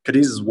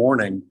 Cadiz's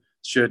warning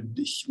should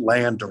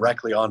land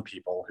directly on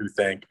people who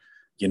think,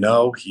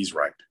 he's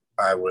right.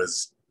 I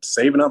was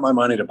saving up my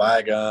money to buy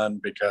a gun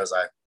because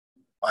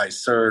I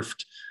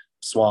surfed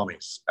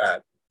Swamis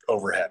at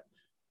Overhead,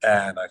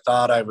 and I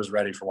thought I was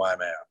ready for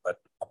Waimea, but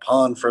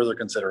upon further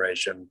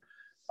consideration,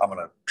 I'm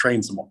going to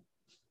train some more.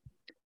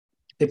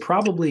 They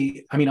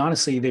probably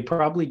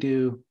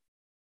do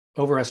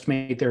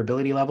overestimate their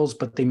ability levels,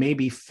 but they may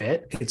be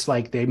fit. It's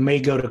like they may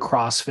go to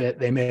CrossFit,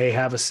 they may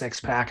have a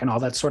six-pack and all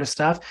that sort of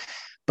stuff,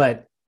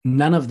 but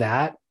none of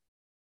that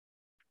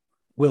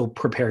will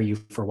prepare you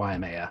for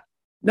Waimea.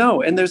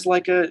 No, and there's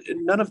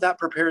none of that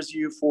prepares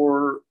you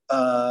for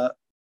the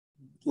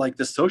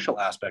social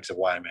aspects of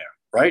Waimea,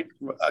 right?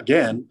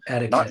 Again,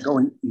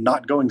 etiquette.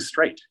 not going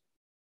straight.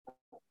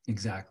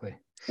 Exactly.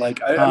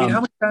 Like, I mean,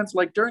 how many times,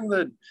 like during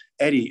the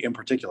Eddie in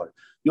particular,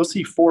 you'll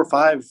see 4 or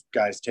 5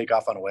 guys take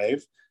off on a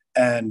wave.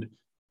 And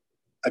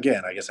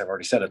again, I guess I've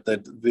already said it,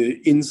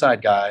 the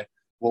inside guy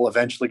will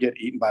eventually get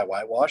eaten by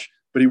whitewash,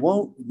 but he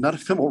won't, none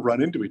of them will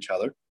run into each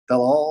other. They'll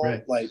all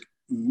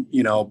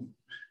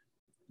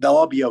they'll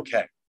all be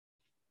okay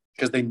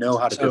because they know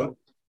how to do it.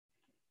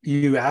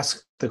 You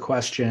asked the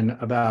question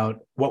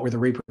about what were the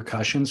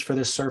repercussions for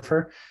this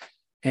surfer.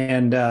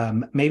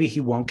 And maybe he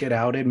won't get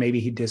outed. Maybe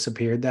he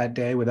disappeared that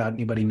day without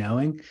anybody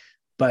knowing.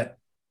 But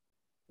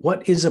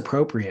what is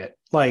appropriate?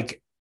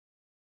 Like,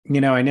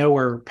 I know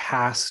we're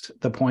past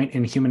the point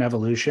in human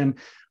evolution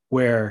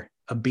where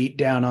a beat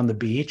down on the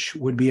beach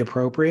would be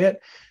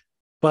appropriate.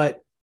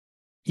 But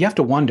you have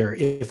to wonder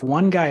if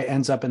one guy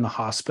ends up in the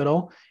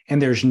hospital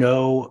and there's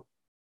no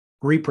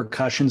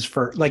repercussions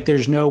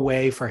there's no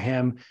way for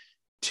him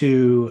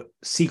to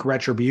seek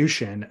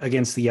retribution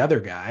against the other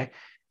guy.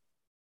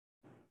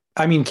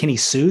 I mean, can he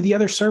sue the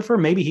other surfer?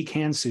 Maybe he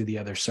can sue the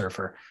other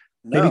surfer.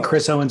 No. Maybe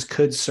Chris Owens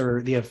could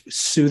sue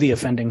the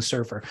offending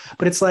surfer.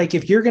 But it's like,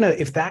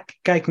 if that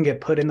guy can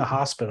get put in the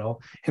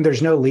hospital and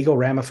there's no legal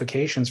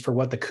ramifications for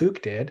what the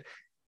kook did,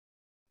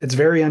 it's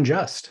very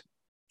unjust.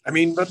 I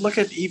mean, but look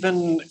at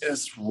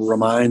this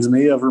reminds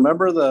me of,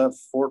 remember the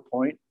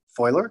 4-point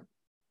foiler?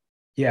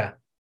 Yeah.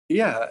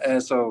 Yeah.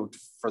 And so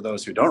for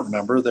those who don't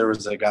remember, there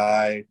was a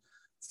guy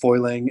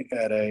foiling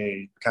at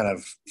a kind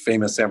of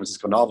famous San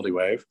Francisco novelty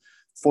wave,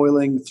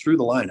 foiling through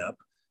the lineup,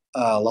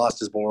 lost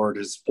his board,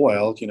 his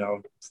foil,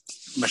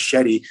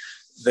 machete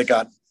that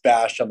got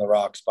bashed on the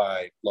rocks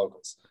by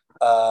locals.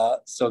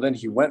 So then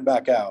he went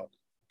back out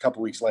a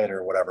couple weeks later,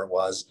 or whatever it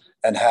was,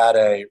 and had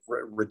a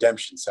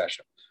redemption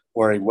session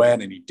where he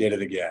went and he did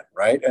it again,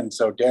 right? And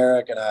so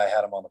Derek and I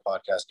had him on the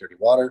podcast Dirty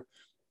Water.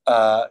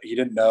 He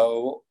didn't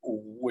know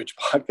which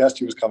podcast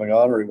he was coming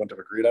on, or he wouldn't have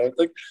agreed, I don't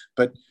think.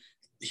 But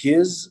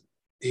his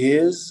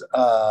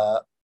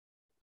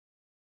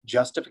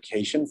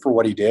justification for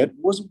what he did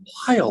was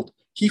wild.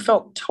 He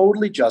felt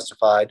totally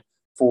justified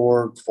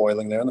for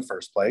foiling there in the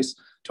first place,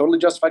 totally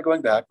justified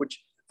going back,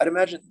 which I'd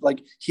imagine,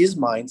 like, his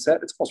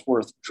mindset, it's almost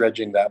worth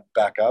dredging that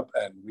back up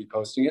and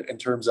reposting it in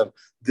terms of,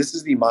 this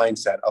is the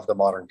mindset of the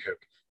modern kook,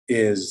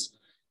 is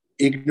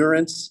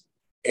ignorance,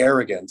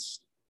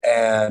 arrogance,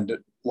 and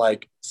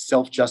like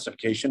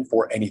self-justification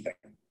for anything.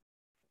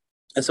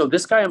 And so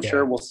this guy, I'm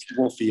sure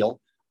will feel,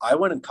 I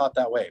went and caught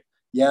that wave.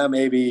 Yeah,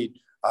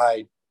 maybe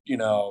I,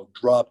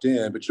 dropped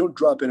in, but you don't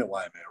drop in at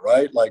Waimea,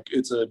 right? Like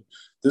this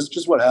is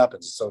just what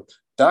happens. So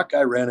that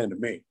guy ran into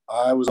me.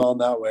 I was on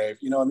that wave.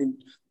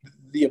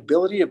 The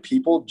ability of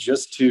people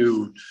just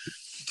to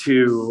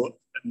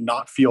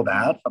not feel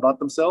bad about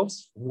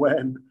themselves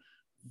when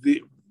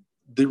the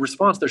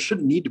response, there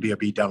shouldn't need to be a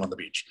beat down on the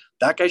beach.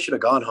 That guy should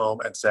have gone home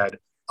and said,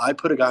 I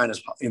put a guy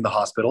in the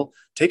hospital,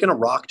 taken a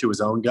rock to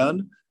his own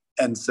gun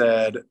and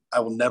said,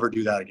 I will never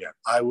do that again.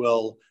 I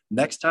will,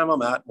 next time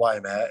I'm at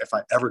Waimea, if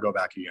I ever go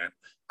back again,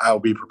 I'll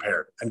be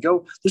prepared and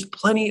go. There's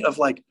plenty of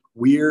like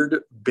weird,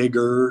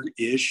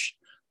 bigger-ish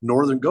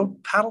northern, go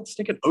paddle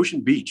stinking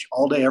Ocean Beach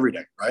all day, every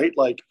day, right?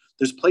 Like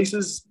there's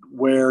places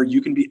where you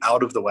can be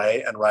out of the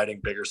way and riding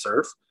bigger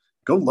surf.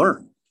 Go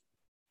learn.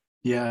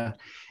 Yeah.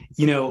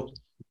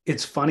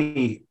 It's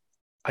funny.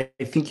 I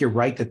think you're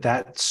right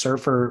that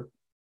surfer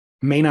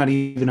may not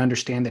even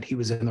understand that he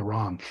was in the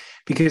wrong,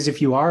 because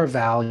if you are a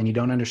Val and you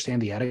don't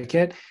understand the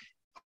etiquette,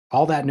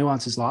 all that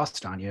nuance is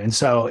lost on you. And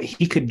so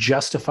he could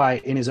justify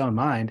in his own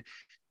mind,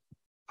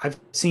 I've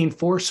seen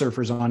 4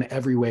 surfers on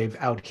every wave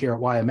out here at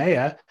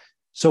Waimea,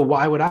 so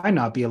why would I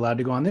not be allowed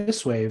to go on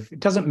this wave?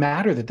 It doesn't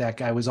matter that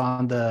guy was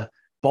on the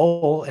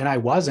bowl and I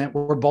wasn't.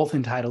 We're both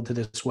entitled to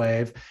this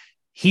wave.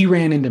 He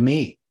ran into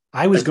me.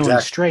 I was going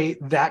straight.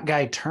 That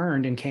guy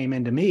turned and came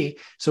into me.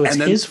 So it's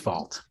his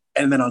fault.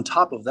 And then on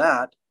top of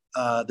that,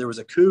 there was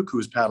a kook who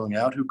was paddling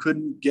out who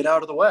couldn't get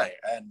out of the way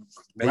and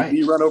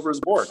maybe run over his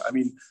board. I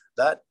mean,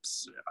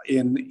 that's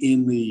in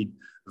the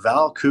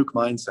Val kook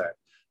mindset.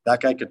 That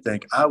guy could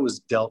think, I was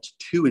dealt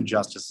 2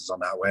 injustices on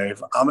that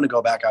wave. I'm going to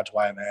go back out to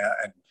Waimea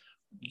and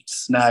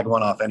snag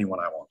one off anyone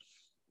I want.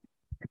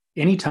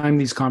 Anytime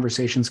these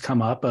conversations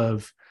come up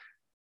of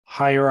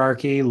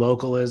hierarchy,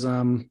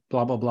 localism,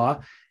 blah, blah,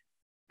 blah,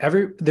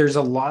 there's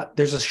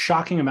a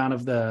shocking amount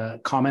of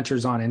the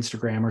commenters on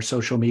Instagram or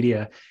social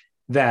media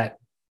that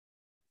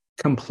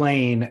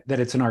complain that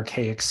it's an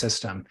archaic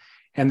system.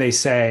 And they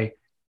say,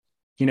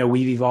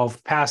 we've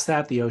evolved past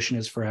that. The ocean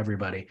is for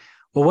everybody.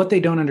 Well, what they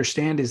don't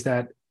understand is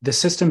that the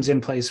system's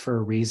in place for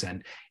a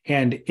reason.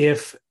 And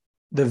if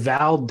the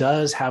Val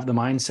does have the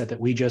mindset that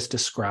we just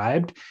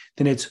described,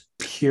 then it's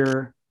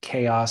pure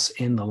chaos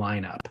in the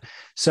lineup.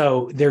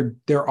 So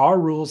there are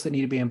rules that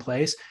need to be in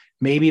place.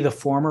 Maybe the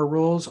former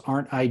rules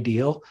aren't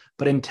ideal,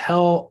 but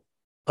until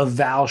a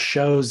Val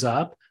shows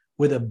up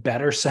with a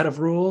better set of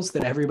rules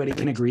that everybody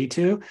can agree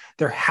to,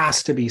 there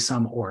has to be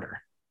some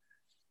order.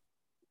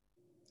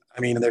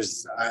 I mean,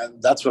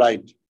 that's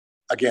what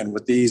again,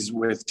 with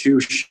 2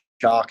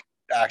 shock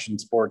action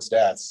sports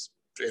deaths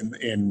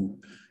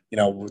in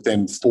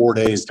within 4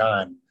 days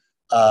time,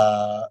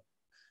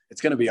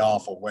 it's going to be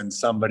awful when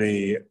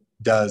somebody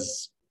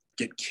does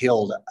get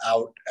killed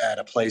out at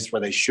a place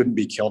where they shouldn't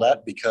be killed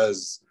at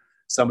because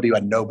somebody who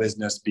had no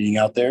business being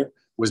out there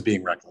was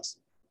being reckless.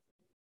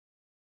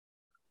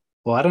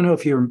 Well, I don't know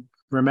if you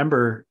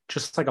remember,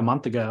 just like a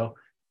month ago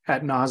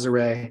at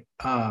Nazare,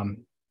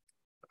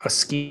 a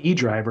ski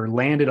driver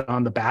landed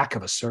on the back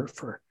of a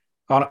surfer,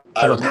 of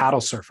a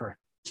paddle surfer.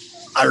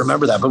 I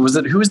remember that, but was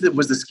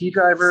the ski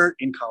driver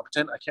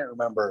incompetent? I can't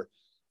remember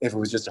if it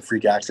was just a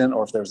freak accident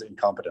or if there was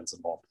incompetence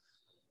involved.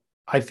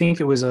 I think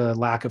it was a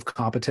lack of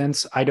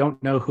competence. I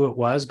don't know who it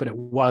was, but it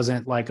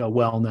wasn't like a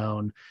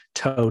well-known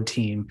tow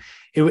team.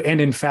 And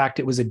in fact,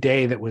 it was a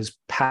day that was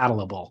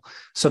paddleable.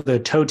 So the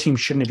tow team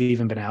shouldn't have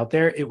even been out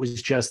there. It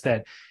was just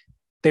that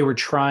they were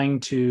trying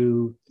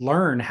to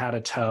learn how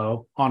to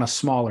tow on a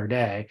smaller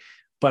day.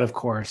 But of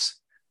course,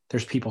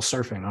 there's people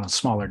surfing on a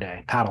smaller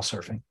day, paddle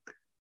surfing.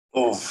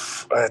 Oh,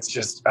 it's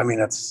just, I mean,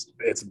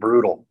 it's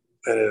brutal.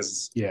 It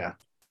is. Yeah.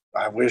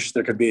 I wish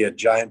there could be a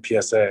giant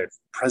PSA.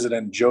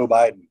 President Joe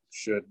Biden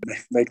should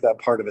make that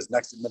part of his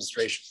next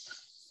administration.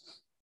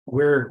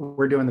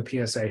 We're doing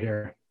the PSA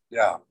here.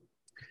 Yeah.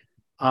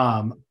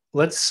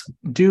 Let's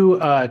do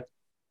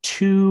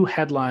 2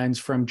 headlines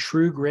from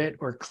True Grit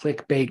or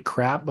Clickbait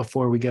Crap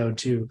before we go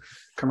to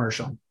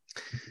commercial.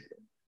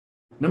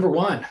 Number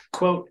 1,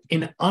 quote,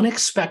 "An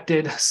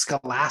unexpected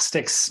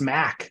scholastic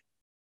smack.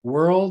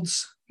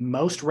 World's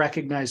most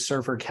recognized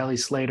surfer Kelly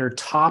Slater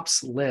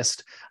tops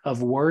list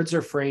of words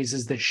or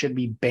phrases that should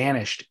be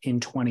banished in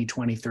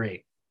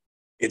 2023.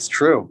 It's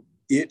true.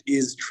 It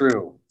is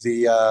true.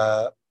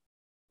 The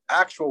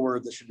actual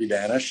word that should be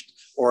banished,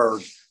 or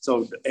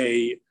so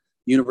a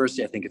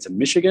university, I think it's in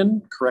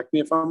Michigan. Correct me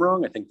if I'm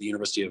wrong. I think the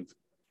University of,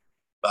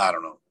 I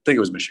don't know. I think it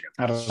was Michigan.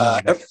 I don't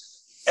know.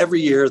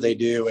 Every year they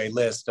do a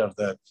list of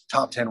the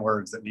top 10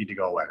 words that need to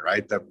go away,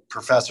 right? The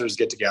professors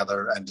get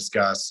together and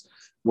discuss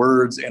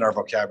words in our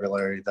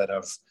vocabulary that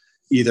have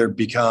either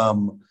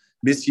become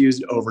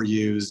misused,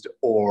 overused,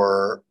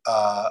 or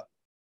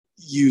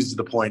used to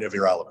the point of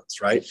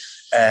irrelevance, right?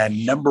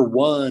 And number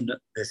 1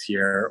 this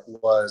year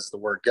was the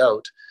word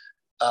goat.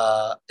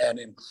 And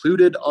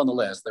included on the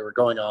list, they were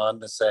going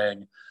on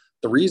saying,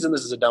 the reason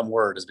this is a dumb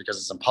word is because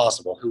it's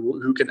impossible.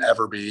 Who can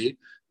ever be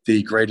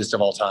the greatest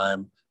of all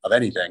time of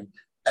anything?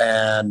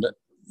 And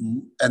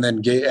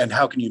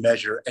how can you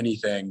measure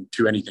anything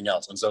to anything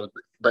else? And so,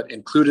 but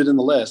included in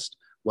the list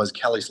was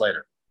Kelly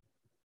Slater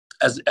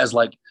as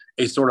like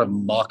a sort of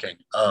mocking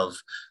of,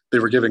 they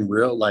were giving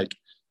real, like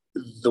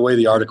the way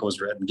the article was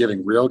written,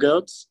 giving real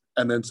goats,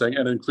 and then saying,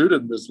 and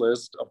included in this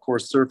list, of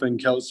course,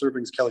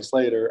 surfing's Kelly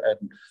Slater,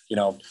 and, you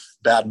know,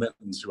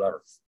 badminton's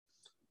whoever.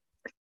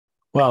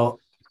 Well,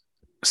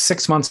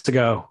 6 months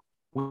ago,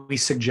 we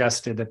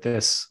suggested that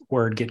this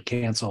word get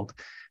canceled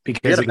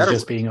because it was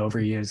just being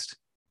overused.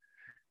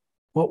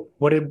 What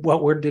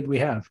word did we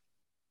have?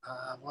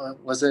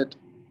 What was it?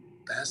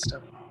 Best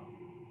of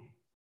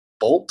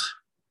Bolt?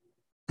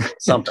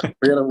 Something.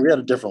 we had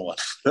a different one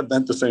that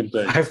meant the same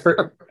thing.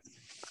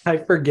 I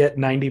forget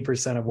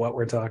 90% of what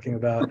we're talking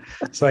about,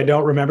 so I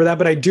don't remember that.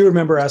 But I do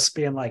remember us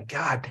being like,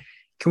 God,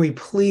 can we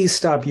please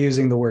stop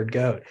using the word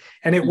goat?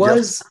 And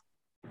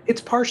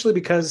it's partially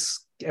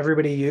because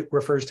everybody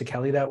refers to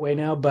Kelly that way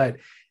now, but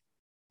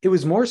it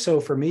was more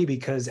so for me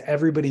because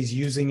everybody's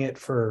using it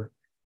for,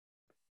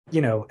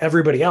 you know,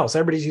 everybody else.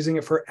 Everybody's using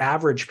it for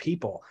average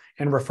people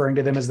and referring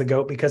to them as the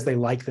GOAT because they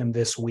like them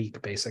this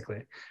week,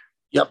 basically.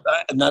 Yep.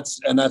 And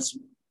that's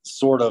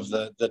sort of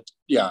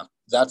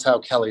that's how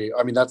Kelly,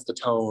 I mean, that's the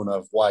tone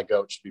of why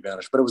GOAT should be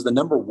banished, but it was the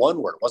number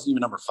one word. It wasn't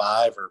even number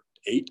 5 or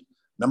 8,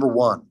 number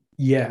 1.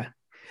 Yeah.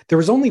 There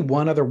was only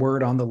one other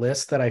word on the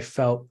list that I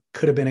felt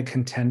could have been a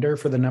contender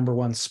for the number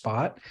 1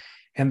 spot,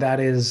 and that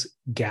is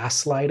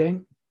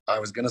gaslighting. I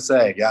was going to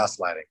say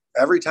gaslighting.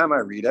 Every time I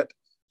read it,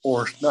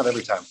 or not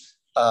every time,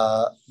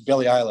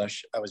 Billie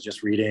Eilish, I was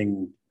just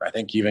reading, I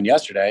think even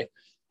yesterday,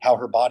 how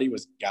her body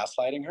was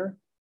gaslighting her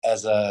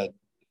as a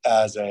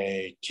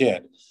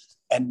kid.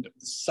 And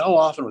so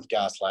often with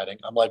gaslighting,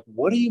 I'm like,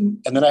 what do you,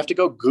 and then I have to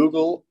go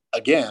Google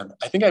again.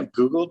 I think I've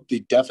Googled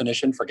the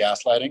definition for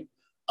gaslighting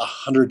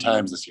 100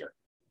 times this year.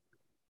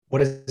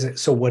 What is it?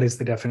 So what is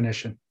the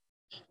definition?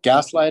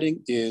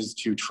 Gaslighting is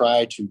to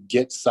try to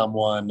get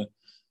someone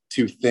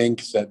to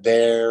think that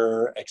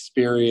their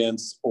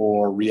experience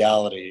or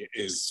reality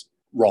is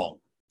wrong,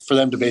 for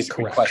them to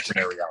basically question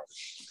their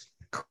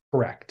reality.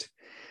 Correct.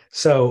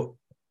 So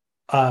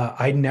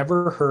I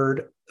never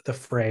heard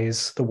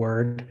the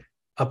word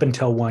up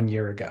until 1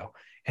 year ago.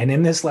 And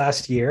in this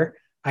last year,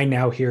 I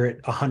now hear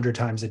it 100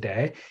 times a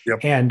day. Yep.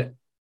 And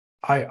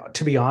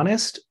to be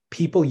honest,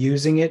 people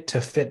using it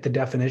to fit the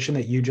definition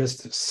that you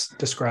just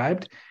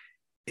described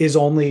is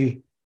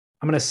only,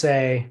 I'm going to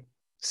say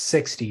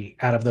 60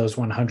 out of those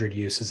 100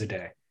 uses a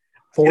day.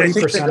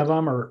 40% of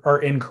them are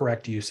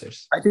incorrect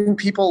uses. I think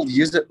people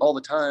use it all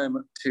the time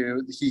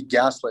he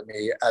gaslit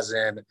me, as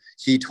in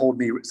he told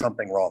me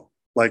something wrong.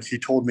 Like he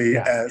told me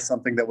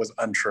something that was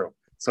untrue.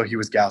 So he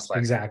was gaslighting.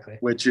 Exactly.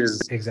 Which is,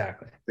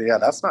 exactly. Yeah,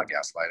 that's not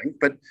gaslighting.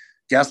 But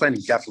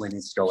gaslighting definitely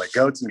needs to go away.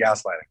 Goats and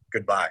gaslighting.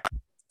 Goodbye.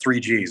 Three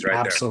G's right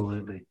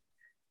Absolutely.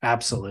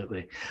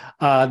 Absolutely.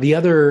 The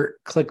other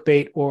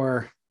clickbait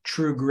or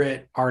True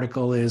Grit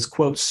article is,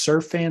 quote,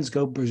 surf fans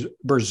go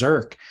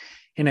berserk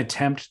in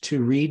attempt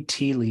to read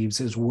tea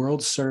leaves as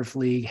World Surf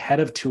League head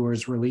of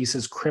tours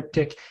releases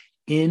cryptic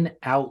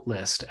in-out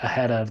list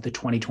ahead of the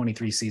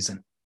 2023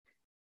 season.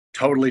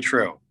 Totally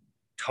true.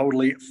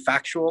 Totally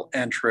factual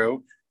and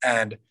true.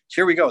 And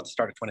here we go at the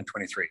start of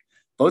 2023.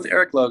 Both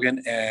Eric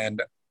Logan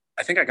and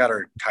I think I got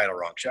her title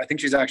wrong. I think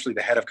she's actually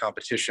the head of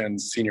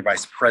competitions, senior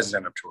vice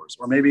president of tours,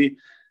 or maybe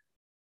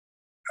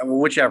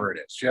whichever it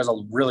is. She has a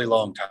really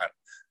long title.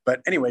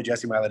 But anyway,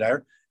 Jessie Miley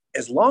Dyer,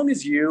 as long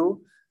as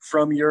you,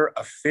 from your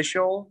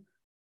official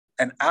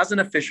and as an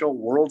official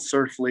World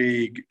Surf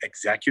League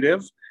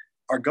executive,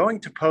 are going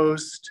to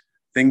post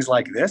things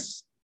like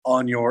this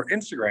on your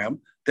Instagram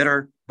that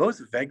are both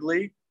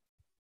vaguely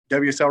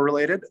WSL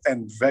related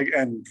and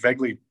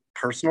vaguely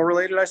personal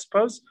related, I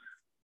suppose,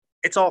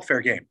 it's all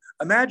fair game.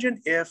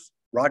 Imagine if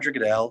Roger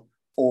Goodell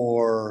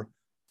or,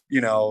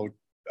 I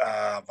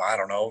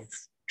don't know,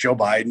 Joe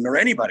Biden or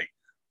anybody,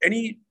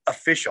 any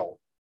official,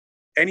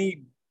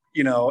 any,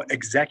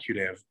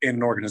 executive in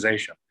an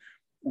organization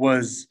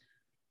was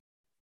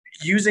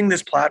using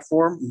this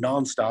platform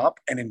nonstop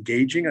and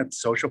engaging a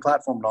social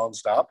platform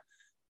nonstop.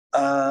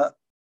 I'd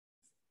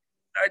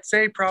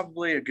say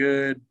probably a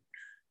good,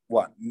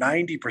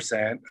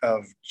 90%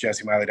 of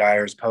Jessie Miley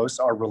Dyer's posts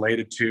are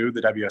related to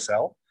the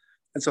WSL.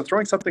 And so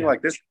throwing something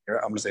like this here,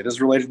 I'm going to say this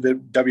is related to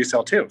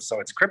WSL too. So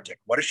it's cryptic.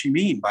 What does she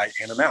mean by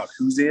in and out?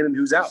 Who's in and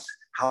who's out?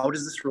 How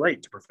does this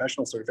relate to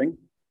professional surfing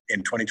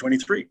in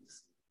 2023?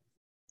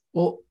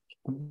 Well,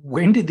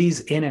 when did these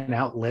in and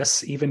out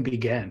lists even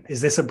begin?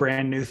 Is this a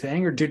brand new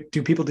thing, or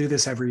do people do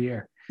this every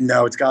year?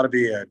 No, it's got to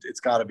be a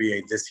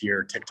this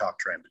year TikTok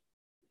trend.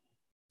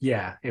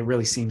 Yeah, it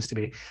really seems to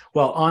be.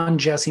 Well, on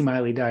Jessie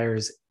Miley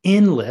Dyer's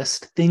in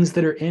list, things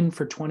that are in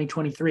for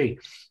 2023.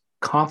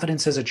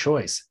 Confidence as a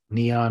choice,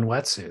 neon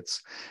wetsuits,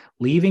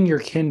 leaving your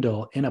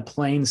Kindle in a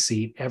plane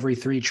seat every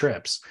 3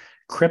 trips,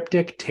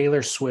 cryptic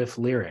Taylor Swift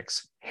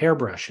lyrics,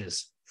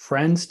 hairbrushes,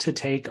 friends to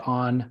take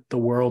on the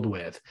world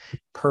with,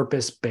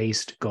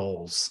 purpose-based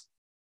goals.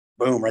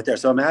 Boom, right there.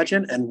 So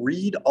imagine and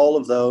read all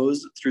of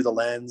those through the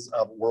lens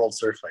of World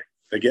Surf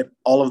League.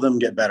 All of them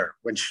get better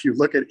when you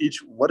look at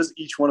what does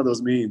each one of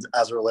those means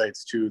as it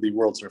relates to the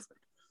World Surf League.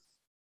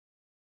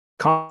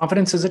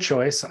 Confidence is a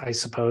choice, I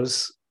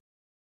suppose.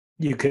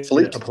 You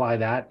could apply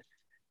that.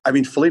 I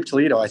mean, Filipe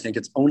Toledo, I think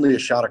it's only a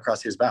shot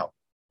across his bow.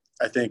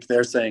 I think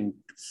they're saying,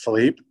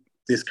 Filipe,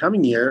 this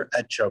coming year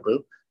at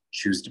Chopu,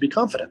 choose to be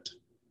confident.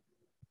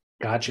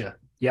 Gotcha.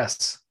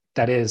 Yes,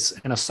 that is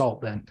an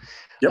assault then.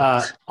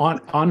 Yep.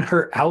 On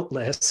her out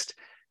list,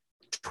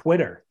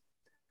 Twitter,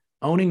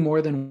 owning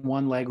more than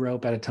one leg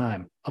rope at a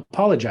time,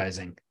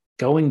 apologizing,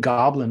 going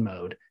goblin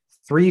mode,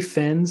 3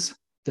 fins,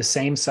 the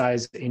same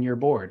size in your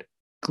board,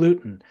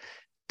 gluten,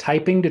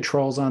 typing to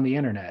trolls on the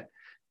internet,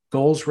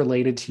 goals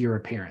related to your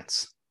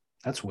appearance.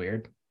 That's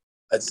weird.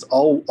 It's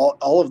all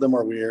of them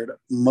are weird,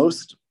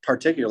 most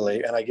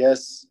particularly, and I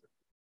guess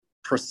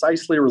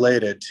precisely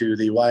related to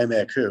the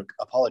Waimea Kook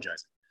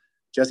apologizing.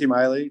 Jessie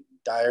Miley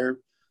Dyer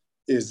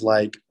is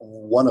like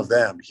one of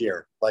them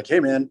here. Like, hey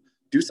man,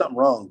 do something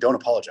wrong, don't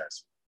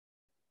apologize.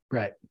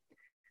 Right.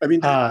 I mean,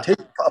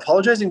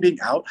 apologizing being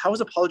out. How is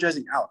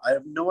apologizing out? I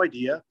have no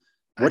idea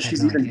what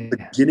she's even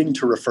beginning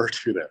to refer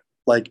to there.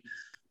 Like,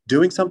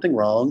 doing something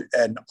wrong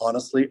and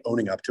honestly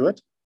owning up to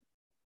it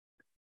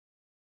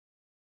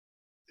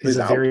is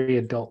a very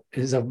adult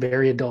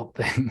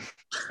thing.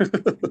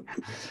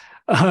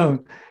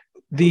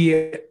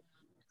 The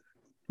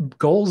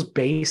goals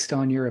based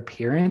on your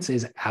appearance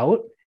is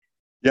out.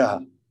 Yeah.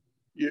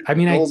 I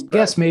mean, I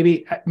guess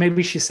maybe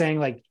she's saying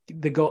like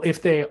the goal,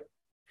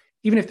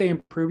 even if they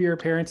improve your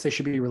appearance, they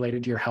should be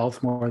related to your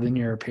health more than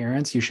your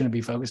appearance. You shouldn't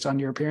be focused on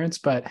your appearance,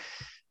 but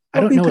I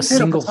don't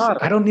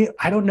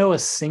know a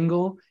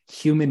single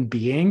human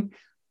being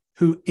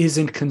who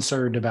isn't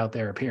concerned about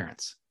their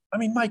appearance. I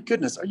mean, my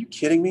goodness, are you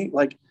kidding me?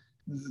 Like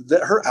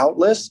her out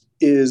list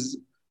is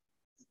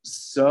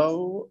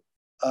so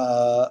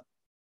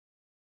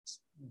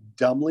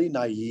dumbly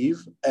naive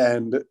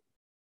and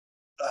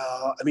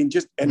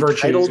just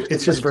entitled. Virtue.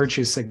 It's just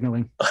virtue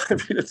signaling. I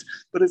mean, it's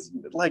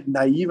like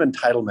naive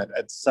entitlement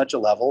at such a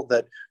level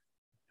that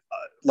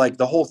like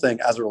the whole thing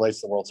as it relates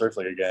to the World Surf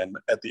League again,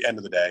 at the end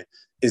of the day,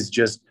 is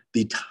just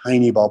the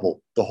tiny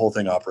bubble the whole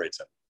thing operates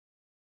in.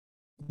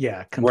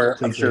 Yeah, completely. Where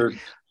I'm sure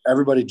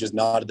everybody just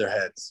nodded their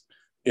heads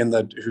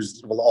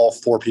all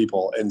 4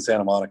 people in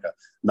Santa Monica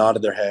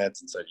nodded their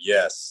heads and said,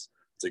 yes,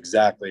 it's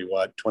exactly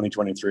what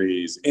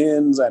 2023's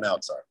ins and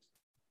outs are.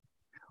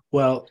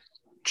 Well,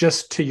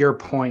 just to your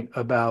point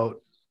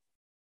about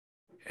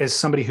as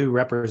somebody who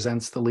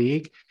represents the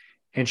league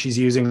and she's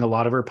using a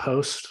lot of her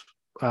posts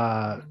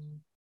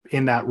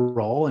in that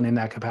role and in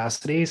that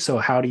capacity. So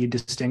how do you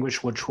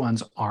distinguish which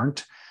ones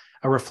aren't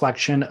a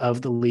reflection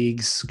of the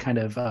league's kind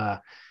of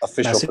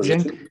official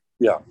messaging? Position?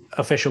 Yeah.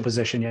 Official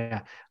position.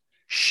 Yeah.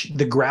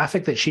 The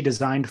graphic that she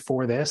designed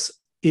for this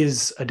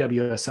is a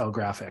WSL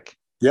graphic.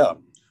 Yeah.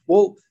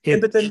 Well,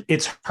 but then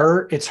it's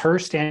her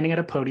standing at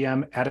a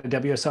podium at a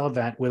WSL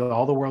event with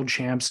all the world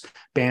champs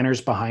banners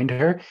behind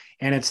her.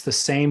 And it's the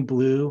same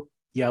blue,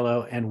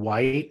 yellow, and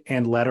white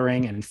and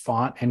lettering and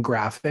font and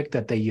graphic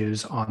that they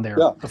use on their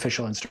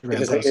official Instagram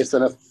post. It's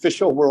an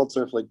official World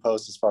Surf League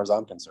post as far as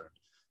I'm concerned.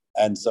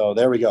 And so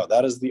there we go.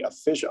 That is the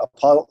official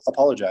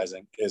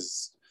apologizing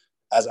is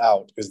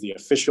the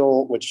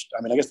official, which,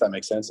 I mean, I guess that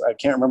makes sense. I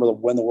can't remember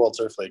when the World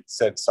Surf League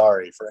said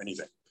sorry for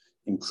anything,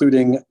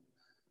 including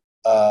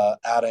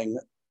adding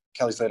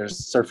Kelly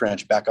Slater's Surf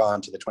Ranch back on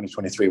to the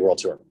 2023 World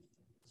Tour.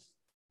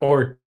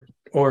 Or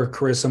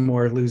Carissa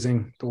Moore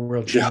losing the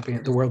world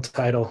champion, the world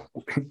title,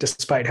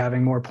 despite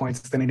having more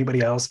points than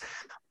anybody else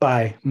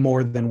by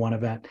more than one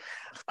event.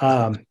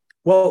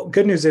 Well,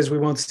 good news is we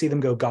won't see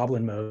them go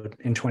goblin mode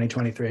in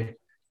 2023,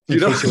 in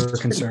case you were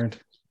concerned.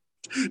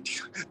 Do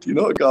you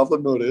know what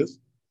goblin mode is?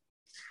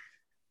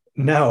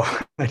 No,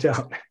 I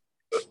don't.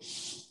 I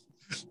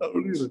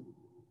don't either.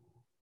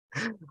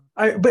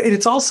 But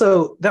it's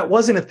also, that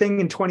wasn't a thing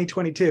in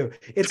 2022.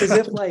 It's as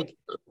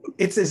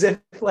if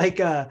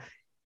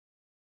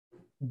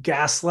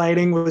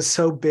gaslighting was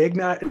so big,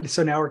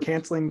 so now we're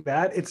canceling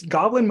that. It's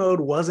goblin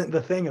mode wasn't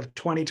the thing of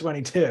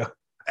 2022.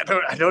 I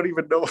don't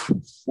even know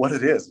what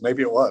it is.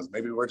 Maybe it was.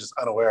 Maybe we're just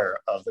unaware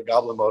of the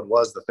goblin mode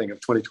was the thing of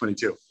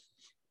 2022.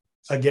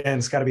 Again,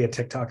 it's got to be a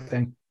TikTok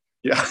thing.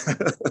 Yeah.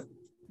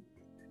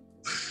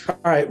 All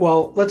right.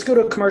 Well, let's go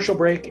to a commercial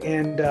break,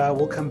 and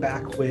we'll come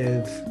back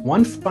with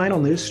one final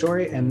news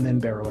story and then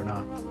Barrel or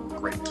Not.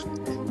 Great.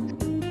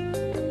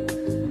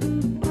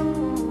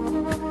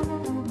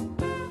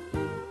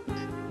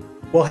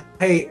 Well,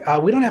 hey,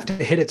 we don't have to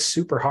hit it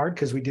super hard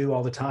because we do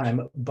all the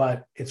time,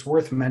 but it's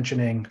worth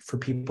mentioning for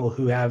people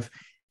who have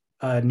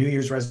a New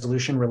Year's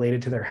resolution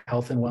related to their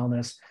health and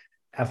wellness.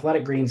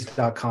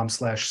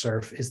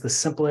 athleticgreens.com/surf is the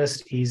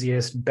simplest,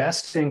 easiest,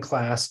 best in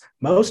class,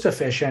 most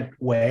efficient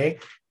way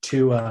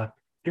to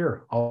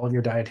cure all of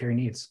your dietary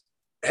needs.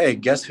 Hey,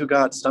 guess who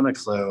got stomach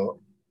flu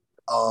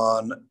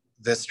on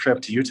this trip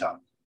to Utah?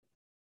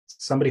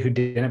 Somebody who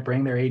didn't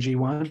bring their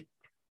AG1?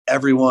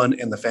 Everyone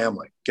in the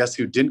family. Guess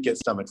who didn't get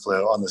stomach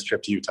flu on this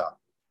trip to Utah?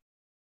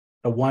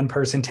 The one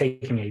person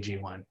taking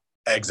AG1.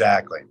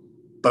 Exactly.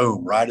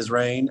 Boom. Right as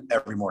rain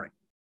every morning.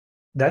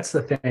 That's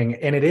the thing.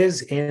 And it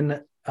is in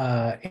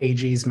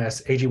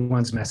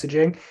AG1's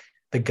messaging,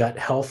 the gut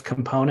health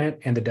component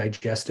and the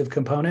digestive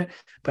component.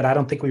 But I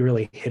don't think we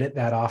really hit it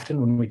that often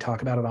when we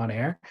talk about it on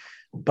air.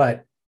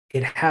 But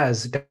it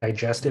has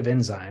digestive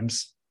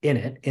enzymes in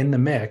it, in the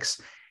mix.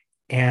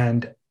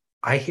 And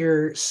I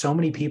hear so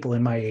many people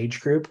in my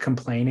age group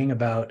complaining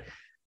about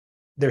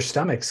their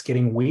stomachs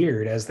getting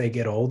weird as they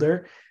get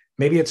older.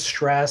 Maybe it's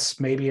stress.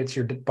 Maybe it's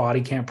your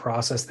body can't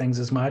process things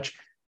as much.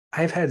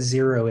 I've had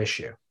zero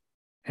issue.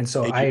 And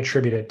so I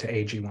attribute it to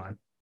AG1.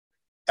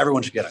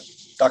 Everyone should get it.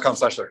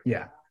 .com/surf.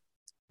 Yeah.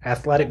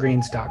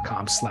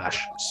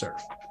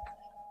 athleticgreens.com/surf.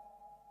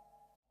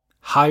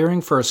 Hiring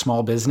for a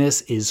small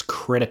business is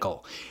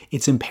critical.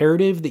 It's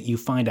imperative that you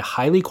find a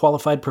highly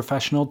qualified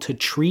professional to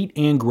treat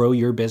and grow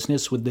your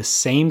business with the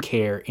same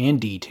care and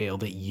detail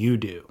that you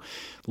do.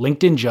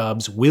 LinkedIn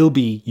Jobs will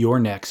be your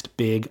next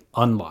big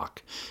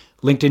unlock.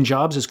 LinkedIn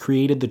Jobs has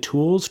created the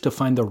tools to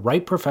find the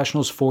right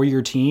professionals for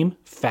your team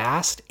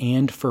fast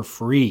and for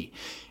free.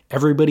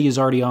 Everybody is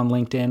already on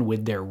LinkedIn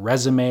with their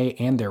resume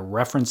and their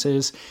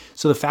references.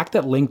 So the fact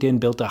that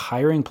LinkedIn built a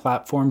hiring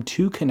platform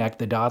to connect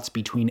the dots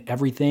between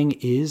everything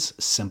is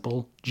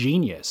simple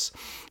genius.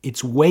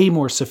 It's way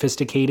more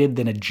sophisticated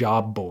than a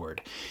job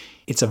board.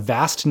 It's a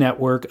vast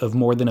network of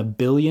more than 1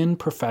 billion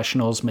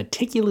professionals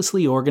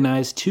meticulously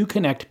organized to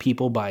connect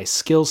people by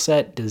skill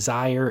set,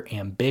 desire,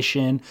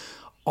 ambition,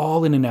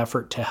 all in an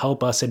effort to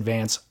help us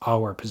advance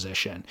our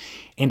position.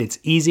 And it's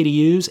easy to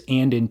use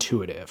and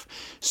intuitive.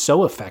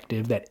 So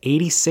effective that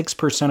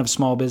 86% of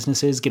small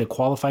businesses get a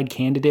qualified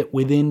candidate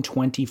within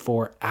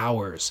 24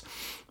 hours.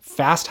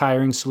 Fast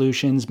hiring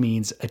solutions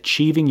means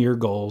achieving your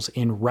goals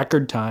in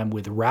record time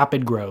with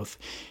rapid growth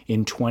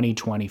in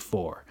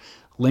 2024.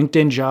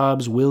 LinkedIn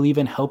Jobs will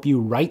even help you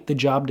write the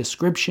job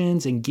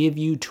descriptions and give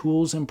you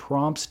tools and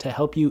prompts to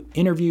help you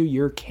interview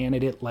your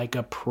candidate like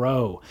a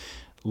pro.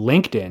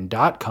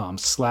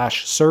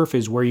 LinkedIn.com/surf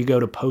is where you go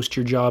to post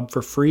your job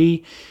for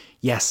free.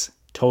 Yes,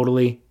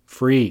 totally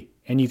free.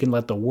 And you can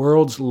let the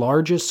world's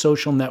largest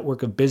social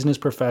network of business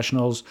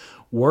professionals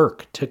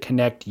work to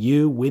connect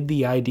you with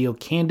the ideal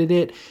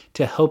candidate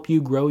to help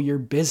you grow your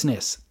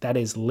business. That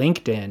is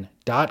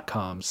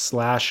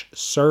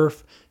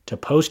LinkedIn.com/surf to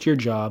post your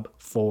job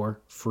for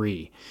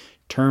free.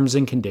 Terms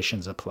and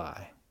conditions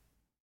apply.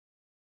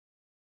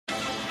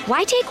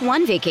 Why take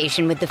one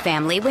vacation with the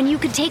family when you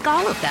could take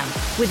all of them?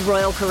 With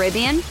Royal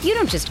Caribbean, you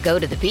don't just go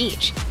to the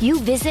beach. You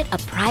visit a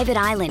private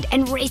island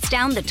and race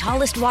down the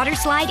tallest water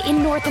slide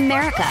in North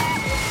America.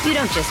 You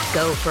don't just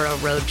go for a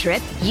road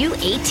trip. You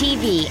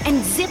ATV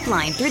and zip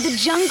line through the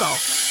jungle.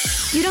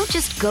 You don't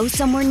just go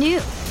somewhere new.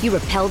 You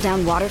rappel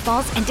down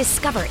waterfalls and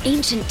discover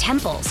ancient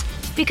temples.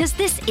 Because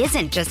this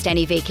isn't just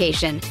any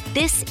vacation.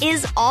 This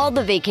is all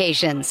the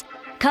vacations.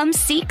 Come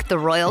seek the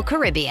Royal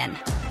Caribbean.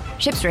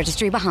 Ships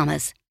Registry,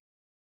 Bahamas.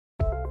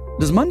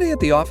 Does Monday at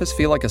the office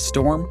feel like a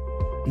storm?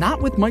 Not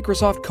with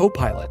Microsoft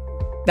Copilot.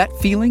 That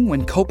feeling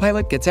when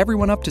Copilot gets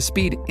everyone up to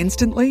speed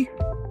instantly?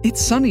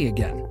 It's sunny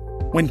again.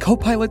 When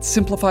Copilot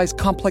simplifies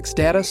complex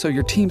data so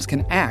your teams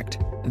can act,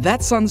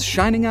 that sun's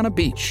shining on a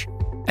beach.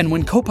 And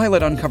when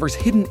Copilot uncovers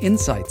hidden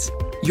insights,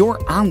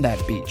 you're on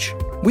that beach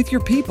with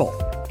your people,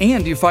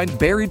 and you find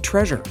buried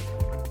treasure.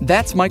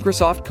 That's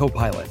Microsoft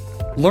Copilot.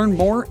 Learn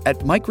more at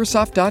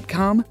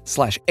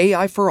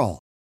Microsoft.com/AI for all.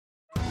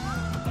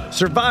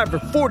 Survivor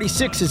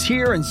 46 is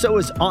here, and so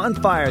is On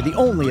Fire, the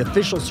only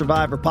official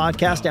Survivor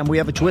podcast, and we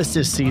have a twist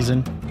this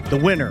season. The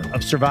winner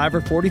of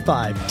Survivor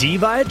 45, Dee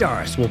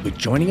Valladares, will be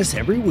joining us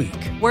every week.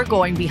 We're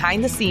going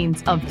behind the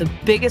scenes of the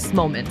biggest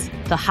moments,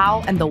 the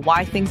how and the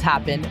why things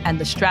happen, and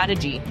the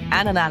strategy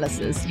and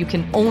analysis you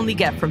can only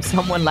get from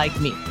someone like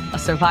me, a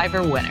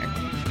Survivor winner.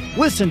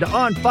 Listen to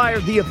On Fire,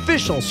 the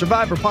official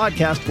Survivor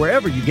podcast,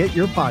 wherever you get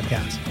your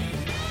podcasts.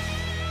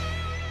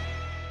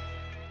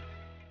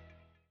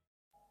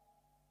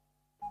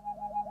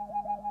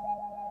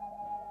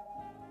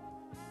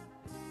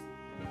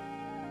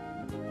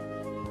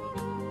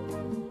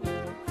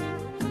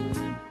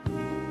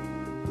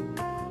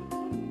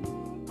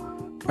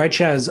 All right,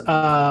 Chaz,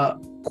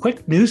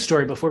 quick news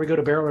story before we go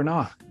to Barrel or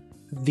Not.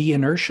 The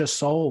Inertia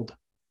sold.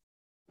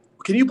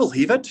 Can you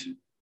believe it?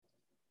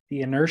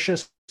 The Inertia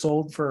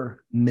sold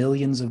for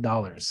millions of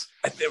dollars.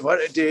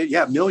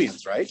 Yeah,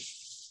 millions, right?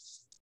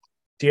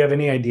 Do you have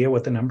any idea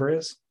what the number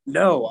is?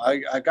 No,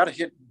 I got to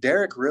hit.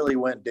 Derek really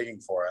went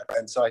digging for it.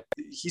 And so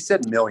he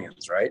said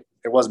millions, right?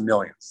 It was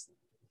millions.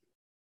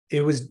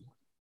 It was.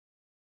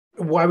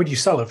 Why would you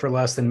sell it for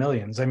less than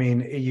millions? I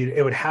mean,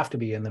 it would have to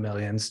be in the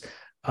millions.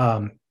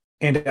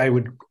 And I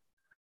would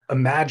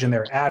imagine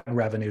their ad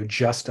revenue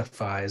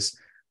justifies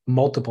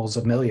multiples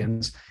of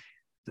millions.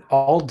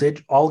 All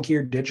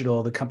Gear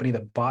Digital, the company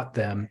that bought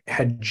them,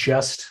 had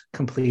just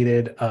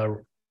completed a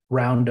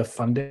round of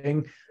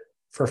funding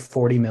for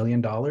 $40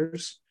 million.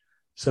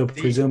 So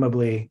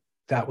presumably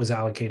that was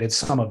allocated.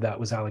 Some of that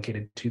was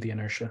allocated to the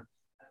Inertia.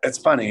 It's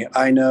funny.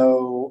 I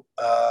know,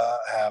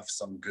 have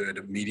some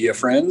good media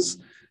friends.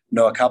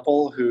 Know a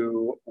couple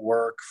who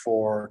work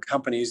for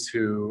companies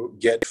who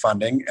get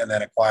funding and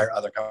then acquire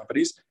other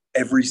companies.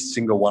 Every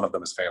single one of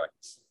them is failing.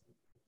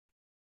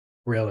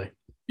 Really?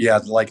 Yeah,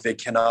 like they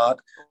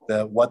cannot,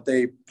 what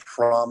they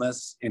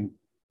promise in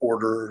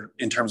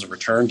terms of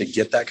return to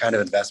get that kind of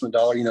investment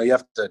dollar, you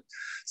have to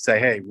say,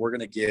 hey, we're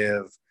going to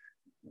give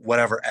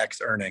whatever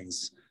X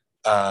earnings.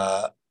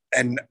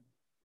 And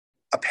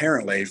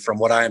apparently, from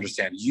what I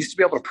understand, you used to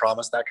be able to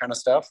promise that kind of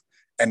stuff.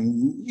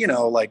 And,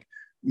 like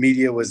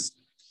media was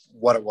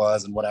what it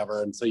was and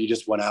whatever. And so you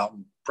just went out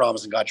and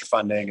promised and got your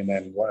funding, and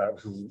then whatever,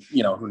 who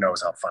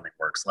knows how funding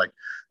works, like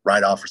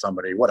write off for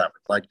somebody, whatever.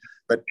 But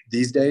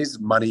these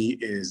days money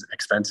is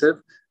expensive.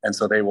 And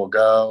so they will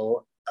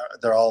go,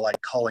 they're all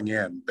like calling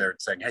in, they're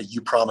saying, hey, you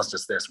promised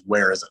us this,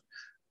 where is it?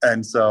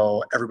 And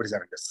so everybody's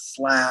having to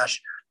slash,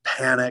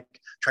 panic,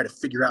 try to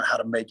figure out how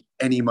to make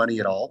any money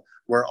at all,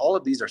 where all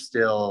of these are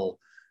still,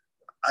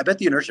 I bet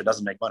the Inertia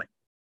doesn't make money.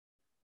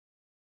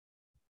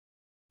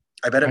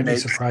 I bet I'd be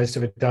surprised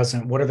if it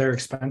doesn't. What are their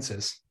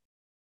expenses?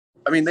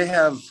 I mean, they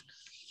have,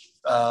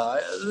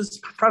 it's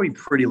probably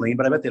pretty lean,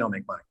 but I bet they don't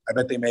make money. I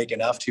bet they make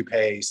enough to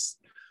pay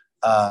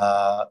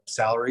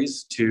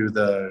salaries to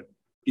the,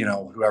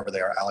 whoever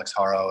they are, Alex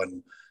Haro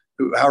and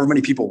however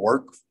many people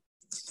work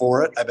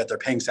for it. I bet they're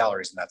paying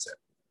salaries and that's it.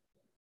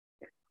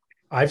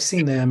 I've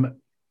seen them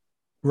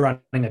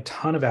running a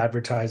ton of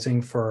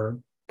advertising for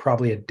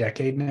probably a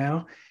decade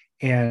now,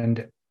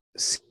 and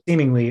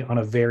seemingly on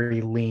a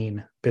very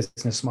lean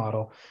business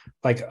model.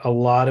 Like a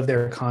lot of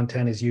their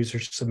content is user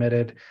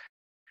submitted.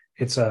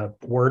 It's a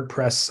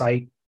WordPress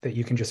site that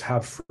you can just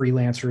have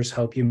freelancers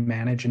help you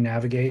manage and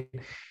navigate.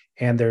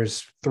 And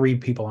there's 3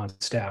 people on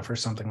staff or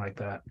something like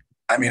that.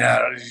 I mean,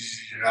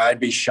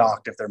 I'd be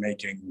shocked if they're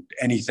making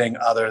anything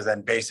other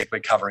than basically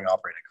covering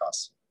operating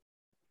costs.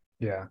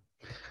 Yeah.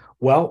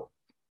 Well,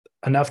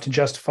 enough to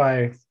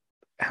justify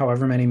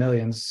however many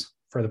millions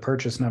for the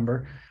purchase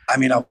number. I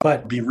mean, I'll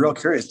be real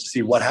curious to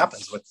see what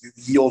happens with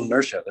the old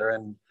Inertia. They're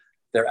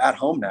at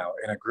home now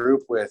in a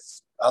group with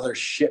other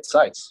shit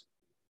sites.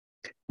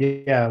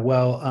 Yeah.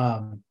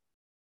 Well,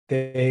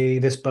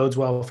 this bodes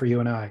well for you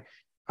and I.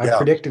 I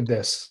predicted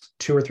this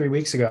 2 or 3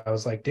 weeks ago. I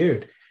was like,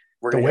 dude,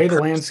 the way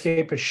the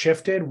landscape has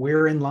shifted,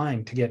 we're in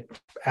line to get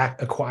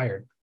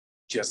acquired.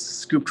 Just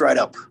scooped right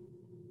up.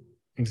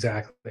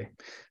 Exactly.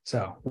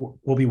 So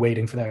we'll be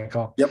waiting for that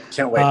call. Yep.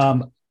 Can't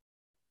wait.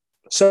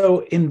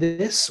 So in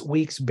this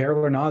week's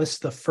Barrel or Not, this is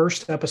the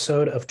first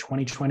episode of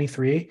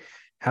 2023.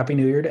 Happy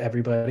New Year to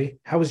everybody.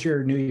 How was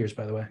your New Year's,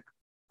 by the way?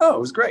 Oh, it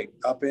was great.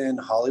 Up in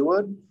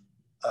Hollywood,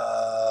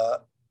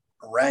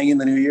 rang in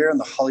the new year in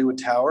the Hollywood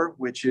Tower,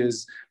 which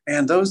is,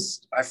 man,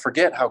 those, I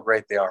forget how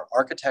great they are.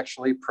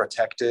 Architecturally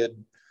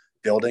protected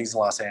buildings in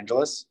Los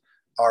Angeles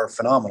are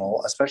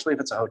phenomenal, especially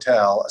if it's a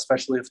hotel,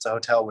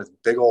 with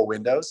big old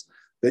windows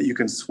that you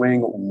can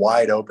swing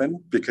wide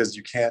open because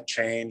you can't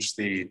change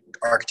the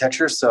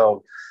architecture.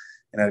 So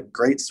in a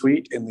great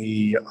suite in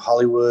the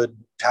Hollywood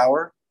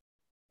Tower.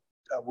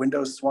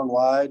 Windows swung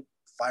wide,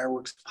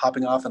 fireworks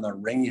popping off on the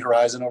rainy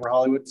horizon over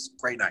Hollywood. It's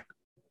a great night.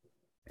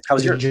 How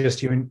was yours?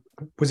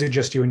 Was it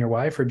just you and your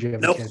wife, or did you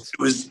have Nope, kids?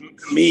 it was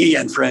me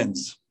and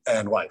friends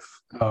and wife.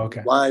 Oh,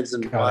 okay. Wives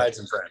and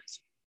friends.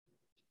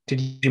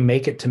 Did you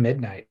make it to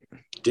midnight?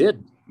 Made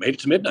it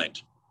to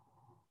midnight.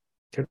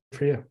 Good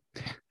for you.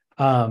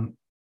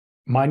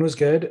 Mine was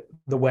good.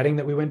 The wedding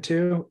that we went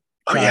to.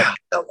 Oh yeah.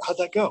 How'd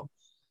that go?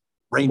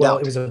 Rained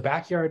out. It was a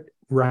backyard,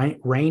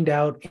 rained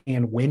out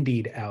and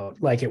windied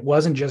out. Like, it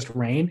wasn't just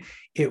rain.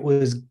 It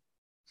was,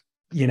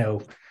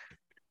 not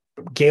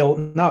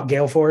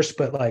gale force,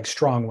 but like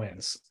strong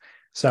winds.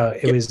 So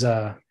it was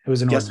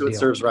an Guess who it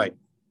serves right.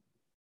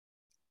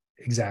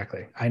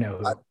 Exactly. I know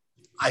who.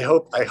 I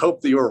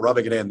hope that you were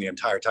rubbing it in the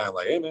entire time.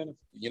 Like, hey man,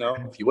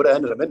 if you would have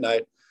ended at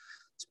midnight,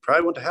 it's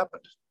probably wouldn't have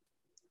happened.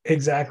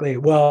 Exactly.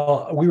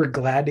 Well, we were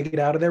glad to get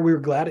out of there. We were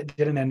glad it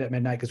didn't end at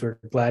midnight because we were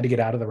glad to get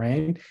out of the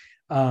rain,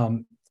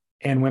 and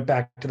went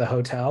back to the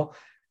hotel.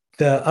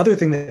 The other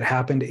thing that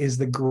happened is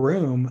the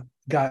groom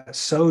got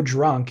so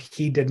drunk,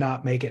 he did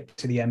not make it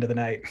to the end of the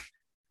night.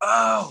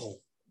 Oh,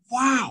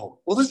 wow.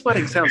 Well, this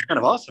wedding sounds kind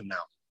of awesome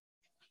now.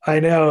 I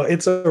know,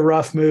 it's a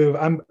rough move.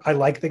 I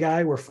like the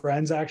guy. We're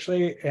friends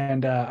actually.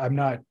 And I'm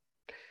not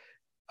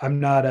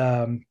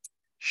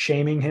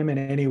shaming him in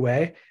any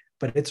way,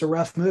 but it's a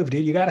rough move,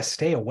 dude. You got to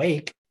stay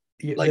awake.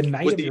 The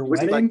night of your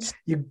wedding,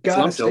 you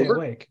got to stay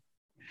awake.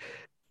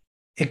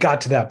 It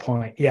got to that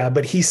point. Yeah.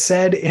 But he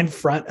said in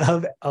front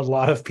of a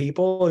lot of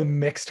people in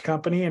mixed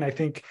company, and I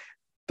think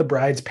the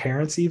bride's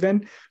parents,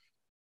 even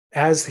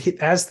as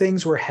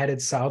things were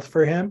headed south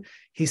for him,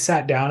 he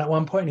sat down at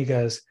one point and he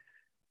goes,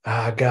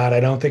 God,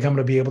 I don't think I'm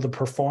going to be able to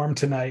perform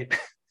tonight.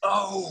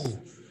 Oh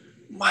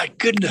my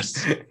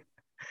goodness.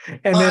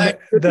 And then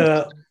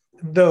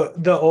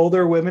the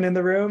older women in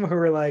the room who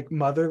were like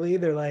motherly,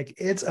 they're like,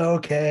 it's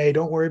okay,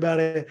 don't worry about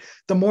it.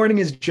 The morning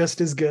is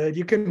just as good.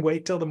 You can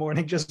wait till the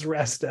morning, just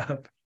rest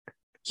up.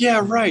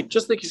 Yeah, right.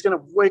 Just think he's going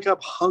to wake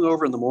up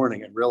hungover in the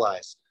morning and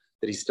realize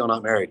that he's still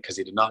not married because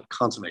he did not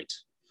consummate.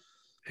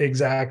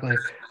 Exactly.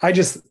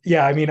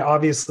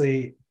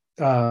 Obviously,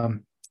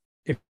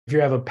 if you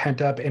have a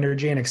pent up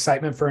energy and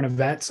excitement for an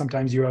event,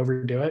 sometimes you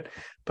overdo it.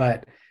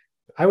 But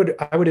I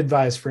would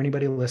advise for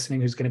anybody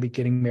listening who's going to be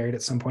getting married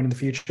at some point in the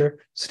future,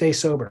 stay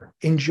sober,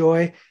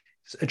 enjoy,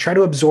 try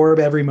to absorb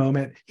every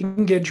moment. You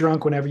can get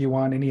drunk whenever you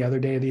want, any other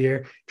day of the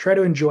year. Try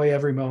to enjoy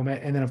every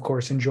moment. And then, of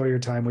course, enjoy your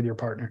time with your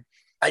partner.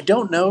 I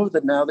don't know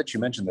that now that you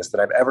mentioned this, that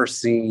I've ever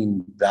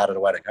seen that at a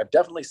wedding. I've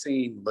definitely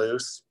seen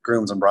loose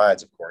grooms and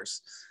brides, of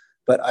course,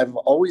 but I've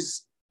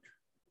always,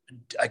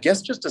 I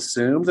guess, just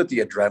assumed that the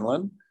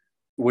adrenaline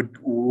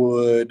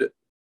would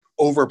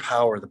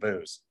overpower the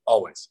booze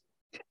always.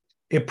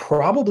 It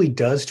probably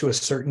does to a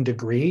certain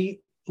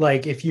degree.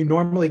 Like, if you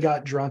normally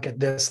got drunk at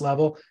this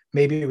level,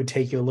 maybe it would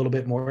take you a little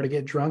bit more to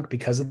get drunk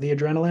because of the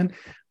adrenaline.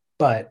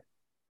 But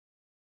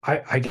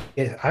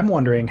I'm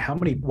wondering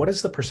what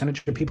is the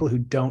percentage of people who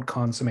don't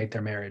consummate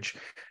their marriage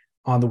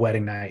on the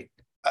wedding night?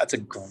 That's a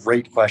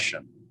great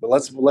question. But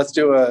let's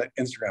do a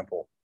Instagram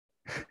poll.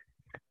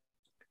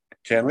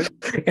 Can we?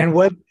 And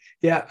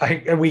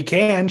we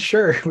can,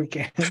 sure we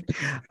can.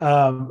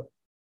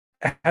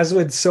 As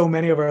with so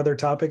many of our other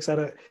topics,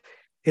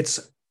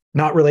 it's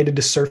not related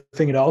to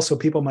surfing at all. So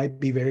people might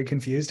be very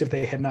confused if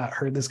they had not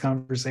heard this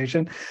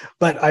conversation.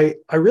 But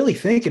I really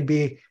think it'd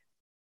be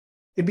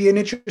an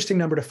interesting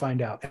number to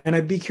find out. And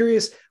I'd be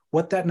curious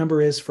what that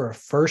number is for a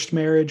first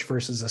marriage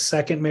versus a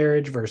second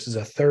marriage versus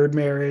a third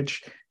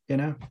marriage,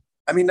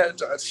 I mean,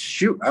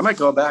 shoot, I might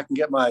go back and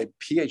get my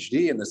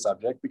PhD in this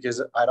subject,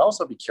 because I'd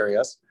also be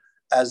curious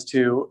as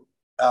to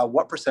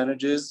what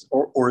percentages,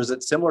 or is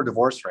it similar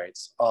divorce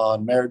rates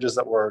on marriages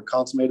that were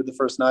consummated the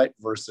first night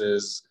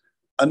versus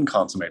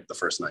unconsummated the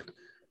first night?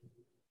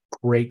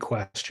 Great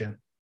question.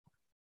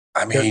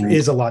 I mean, there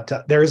is a lot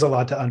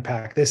to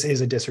unpack. This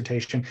is a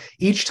dissertation.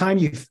 Each time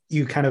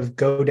you kind of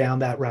go down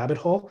that rabbit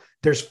hole,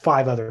 there's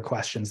 5 other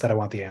questions that I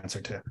want the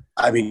answer to.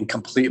 I mean,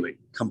 completely.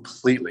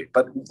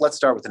 But let's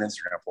start with an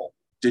Instagram poll.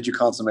 Did you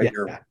consummate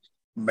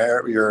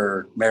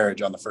your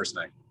marriage on the first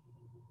night?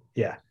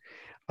 Yeah.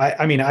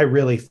 I mean, I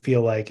really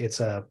feel like it's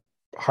a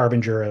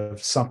harbinger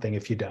of something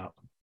if you don't.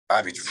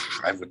 I mean,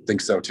 I would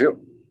think so too.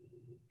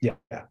 Yeah.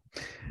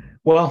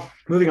 Well,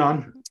 moving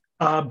on.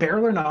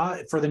 Barrel or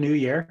not for the new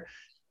year.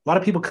 A lot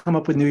of people come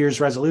up with New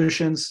Year's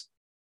resolutions.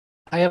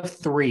 I have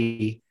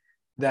 3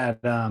 that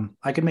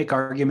I could make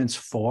arguments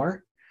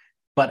for,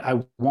 but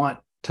I want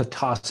to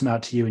toss them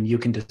out to you and you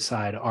can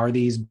decide, are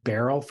these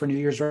barrel for New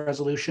Year's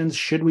resolutions?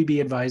 Should we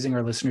be advising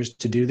our listeners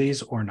to do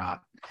these or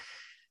not?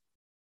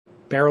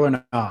 Barrel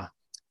or not?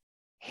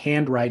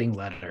 Handwriting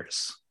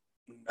letters.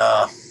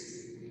 What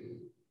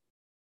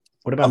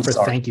about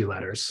thank you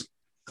letters?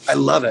 I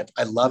love it.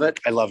 I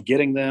love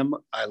getting them.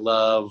 I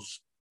love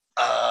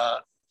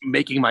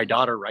making my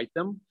daughter write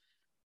them.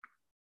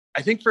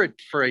 I think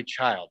for a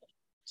child,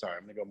 sorry,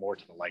 I'm going to go more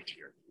to the light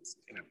here.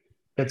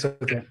 That's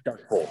okay.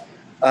 Dark hole.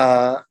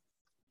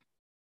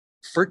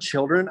 For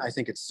children, I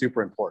think it's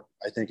super important.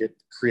 I think it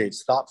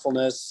creates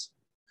thoughtfulness.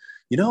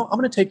 I'm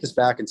going to take this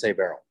back and say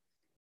barrel,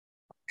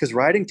 because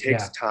writing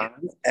takes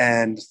time,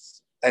 and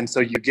so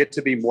you get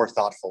to be more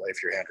thoughtful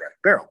if you're handwriting.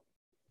 Barrel.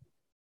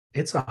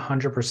 It's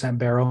 100%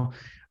 barrel.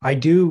 I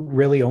do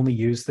really only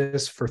use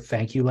this for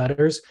thank you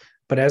letters,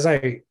 but as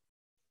I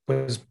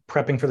was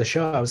prepping for the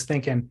show, I was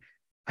thinking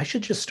I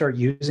should just start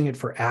using it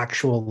for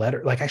actual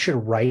letter. Like I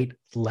should write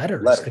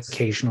letters.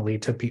 Occasionally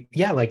to people.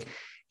 Yeah. Like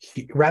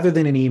rather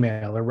than an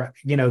email or,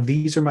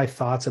 these are my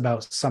thoughts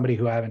about somebody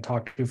who I haven't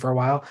talked to for a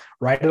while.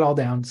 Write it all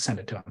down, send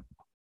it to them.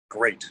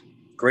 Great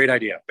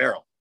idea.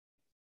 Barrel.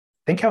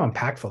 Think how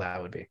impactful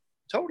that would be.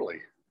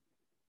 Totally.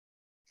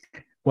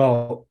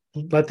 Well,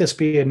 let this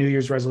be a New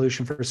Year's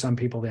resolution for some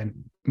people,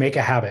 then make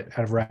a habit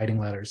out of writing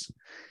letters.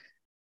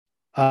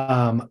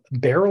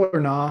 Barrel or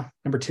nah,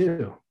 number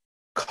 2,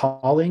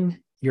 calling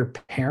your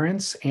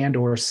parents and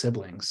or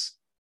siblings.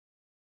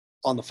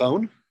 On the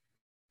phone?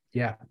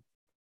 Yeah.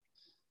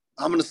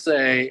 I'm going to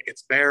say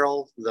it's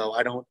barrel, though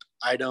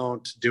I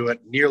don't do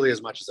it nearly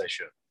as much as I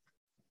should.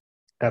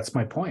 That's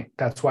my point.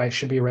 That's why it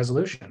should be a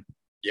resolution.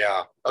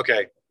 Yeah.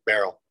 Okay.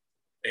 Barrel.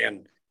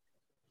 And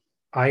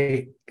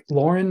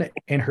Lauren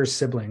and her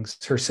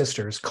siblings, her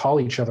sisters, call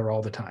each other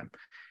all the time.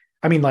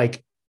 I mean,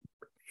 like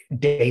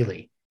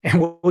daily. And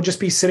we'll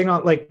just be sitting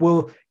on, like,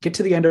 we'll get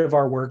to the end of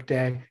our work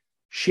day.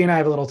 She and I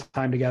have a little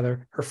time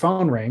together. Her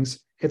phone rings.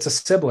 It's a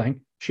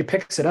sibling. She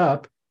picks it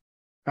up.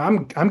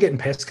 I'm getting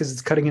pissed because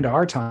it's cutting into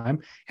our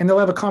time, and they'll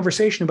have a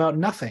conversation about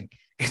nothing.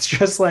 It's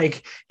just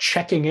like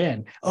checking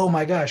in. Oh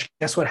my gosh,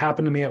 guess what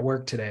happened to me at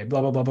work today?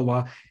 Blah, blah, blah, blah,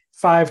 blah.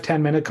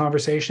 5-10 minute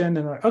conversation. And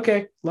they're like,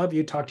 okay, love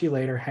you. Talk to you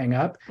later. Hang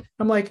up.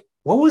 I'm like,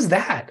 what was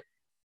that?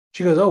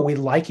 She goes, oh, we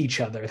like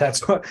each other.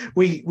 That's what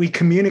we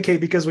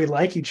communicate because we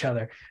like each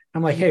other.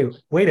 I'm like, hey,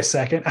 wait a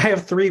second. I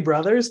have 3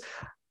 brothers.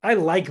 I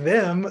like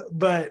them,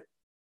 but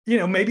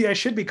maybe I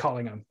should be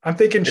calling them. I'm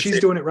thinking she's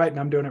doing it right and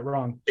I'm doing it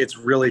wrong. It's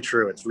really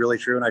true. It's really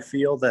true. And I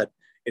feel that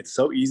it's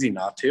so easy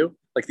not to.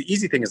 Like the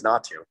easy thing is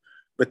not to,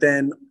 but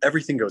then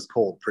everything goes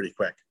cold pretty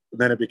quick.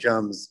 Then it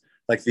becomes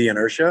like the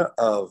inertia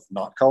of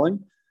not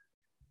calling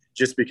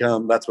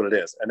that's what it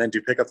is. And then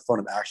to pick up the phone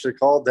and actually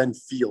call then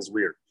feels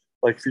weird.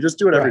 Like if you just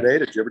do it every day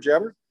to jibber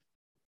jabber,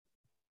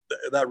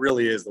 that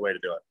really is the way to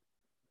do it.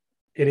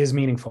 It is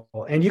meaningful.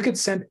 And you could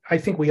I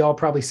think we all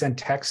probably send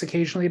texts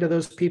occasionally to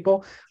those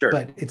people,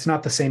 but it's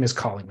not the same as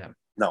calling them.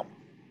 No.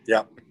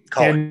 Yeah.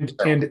 And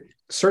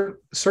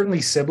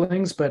certainly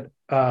siblings, but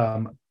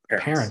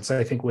parents,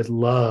 I think, would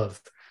love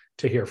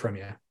to hear from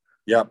you.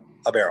 Yep.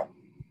 A barrel.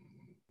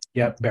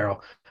 Yep.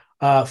 Barrel.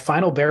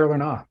 Final barrel or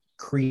not,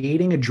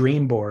 creating a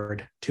dream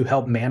board to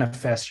help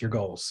manifest your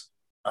goals.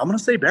 I'm going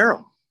to say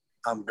barrel.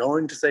 I'm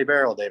going to say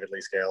barrel, David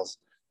Lee Scales.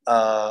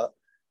 I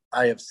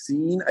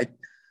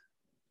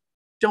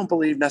don't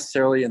believe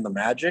necessarily in the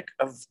magic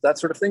of that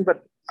sort of thing,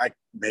 but I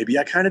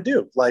kind of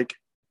do. Like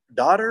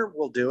daughter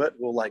will do it.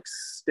 We'll like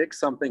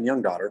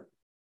young daughter,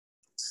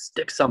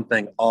 stick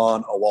something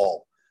on a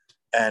wall,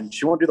 and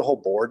she won't do the whole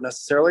board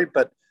necessarily,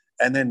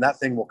 and then that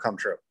thing will come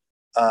true.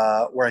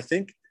 Where I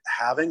think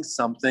having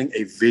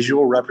a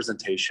visual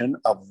representation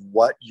of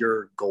what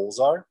your goals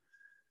are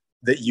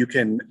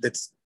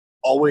that's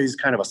always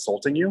kind of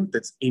assaulting you,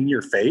 that's in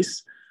your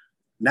face,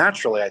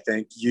 naturally, I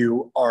think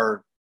you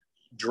are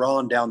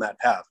drawn down that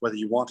path, whether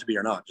you want to be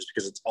or not, just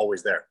because it's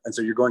always there. And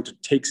so you're going to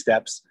take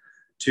steps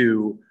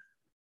to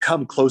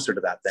come closer to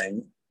that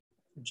thing,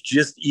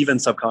 just even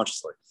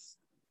subconsciously.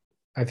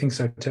 I think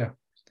so too.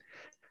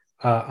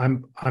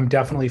 I'm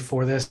definitely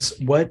for this.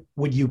 What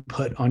would you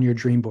put on your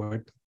dream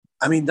board?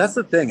 I mean, that's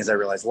the thing, is I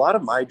realize a lot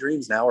of my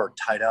dreams now are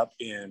tied up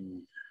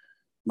in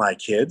my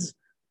kids.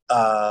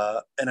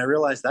 And I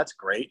realize that's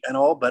great and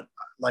all, but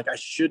like I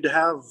should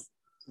have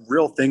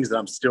real things that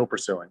I'm still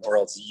pursuing, or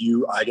else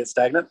I get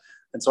stagnant.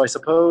 And so I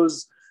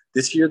suppose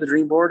this year the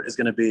dream board is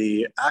going to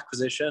be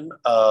acquisition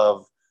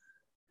of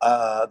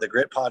the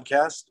Grit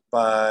podcast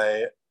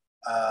by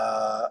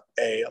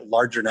a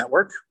larger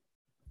network.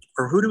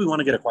 Or who do we want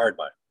to get acquired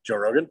by? Joe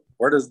Rogan?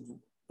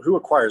 Who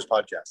acquires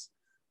podcasts?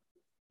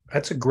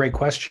 That's a great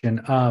question.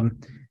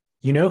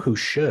 Who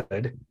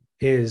should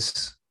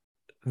is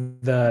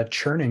the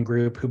Chernin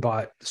Group, who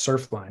bought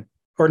Surfline,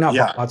 or not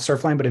bought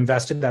Surfline, but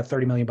invested that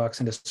 $30 million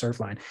into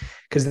Surfline,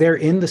 because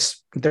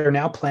they're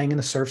now playing in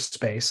the surf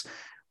space.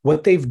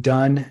 What they've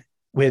done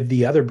with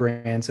the other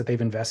brands that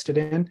they've invested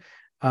in,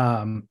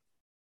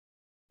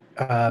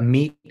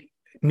 Meat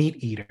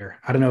Eater.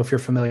 I don't know if you're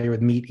familiar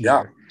with Meat Eater.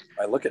 Yeah,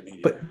 I look at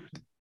Meat Eater. But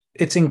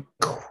it's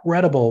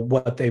incredible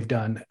what they've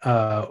done.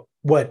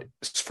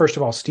 First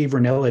of all, Steve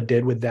Ranella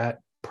did with that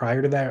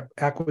prior to that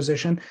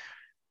acquisition.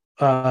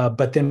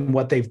 But then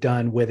what they've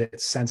done with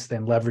it since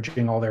then,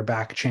 leveraging all their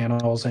back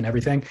channels and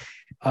everything.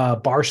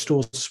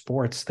 Barstool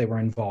Sports they were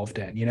involved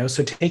in,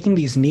 so taking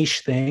these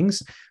niche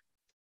things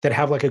that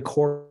have like a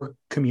core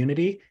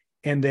community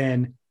and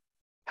then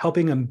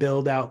helping them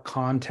build out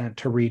content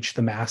to reach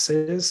the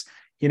masses.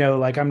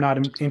 Like I'm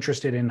not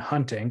interested in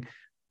hunting,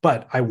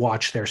 but I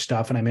watch their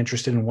stuff and I'm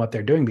interested in what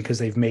they're doing because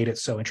they've made it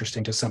so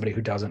interesting to somebody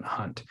who doesn't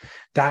hunt.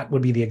 That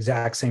would be the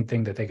exact same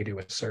thing that they could do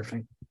with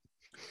surfing.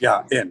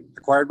 Yeah, and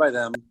acquired by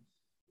them,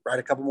 write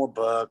a couple more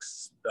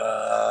books.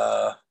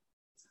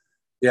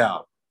 Yeah,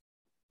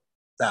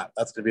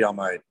 that's going to be on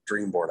my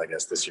dream board, I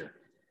guess, this year.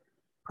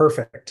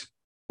 Perfect.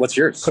 What's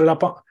yours? Put it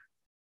up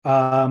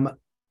on.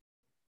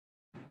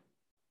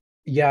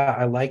 Yeah,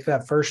 I like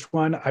that first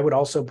one. I would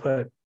also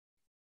put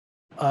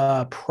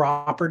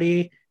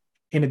property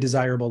in a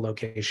desirable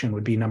location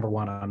would be number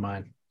one on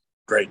mine.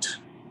 Great.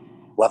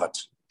 Love it.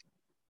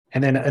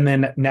 And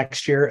then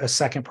next year, a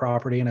second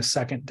property in a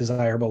second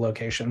desirable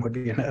location would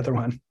be another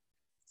one.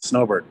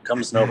 Snowbird. Come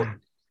to Snowbird.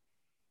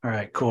 All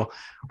right, cool.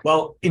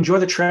 Well, enjoy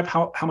the trip.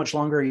 How much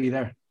longer are you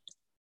there?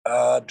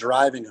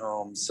 Driving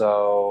home.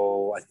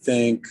 So I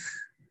think,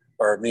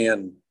 or me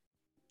and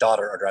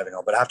daughter are driving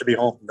home, but I have to be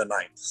home the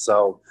 9th.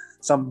 So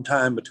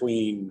sometime before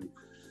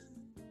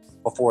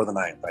the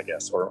 9th, I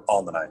guess, or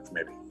on the 9th,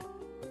 maybe.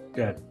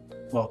 Good.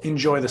 Well,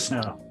 enjoy the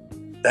snow.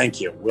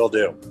 Thank you. Will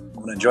do. I'm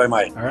going to enjoy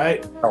my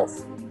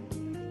health.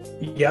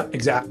 Yep,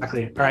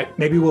 exactly. All right.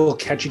 Maybe we'll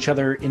catch each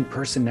other in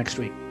person next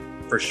week.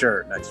 For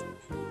sure. Next week.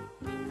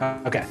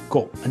 Okay,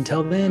 cool.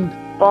 Until then.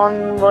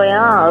 Bon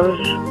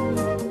voyage.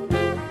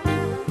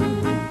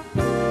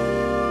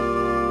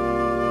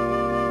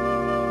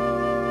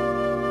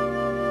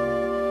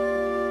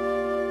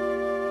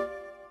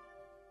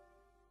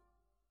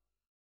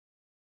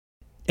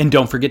 And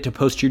don't forget to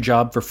post your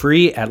job for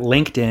free at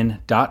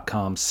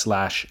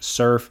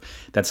linkedin.com/surf.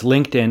 That's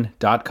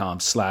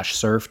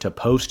linkedin.com/surf to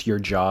post your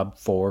job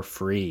for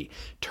free.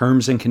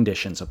 Terms and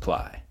conditions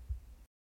apply.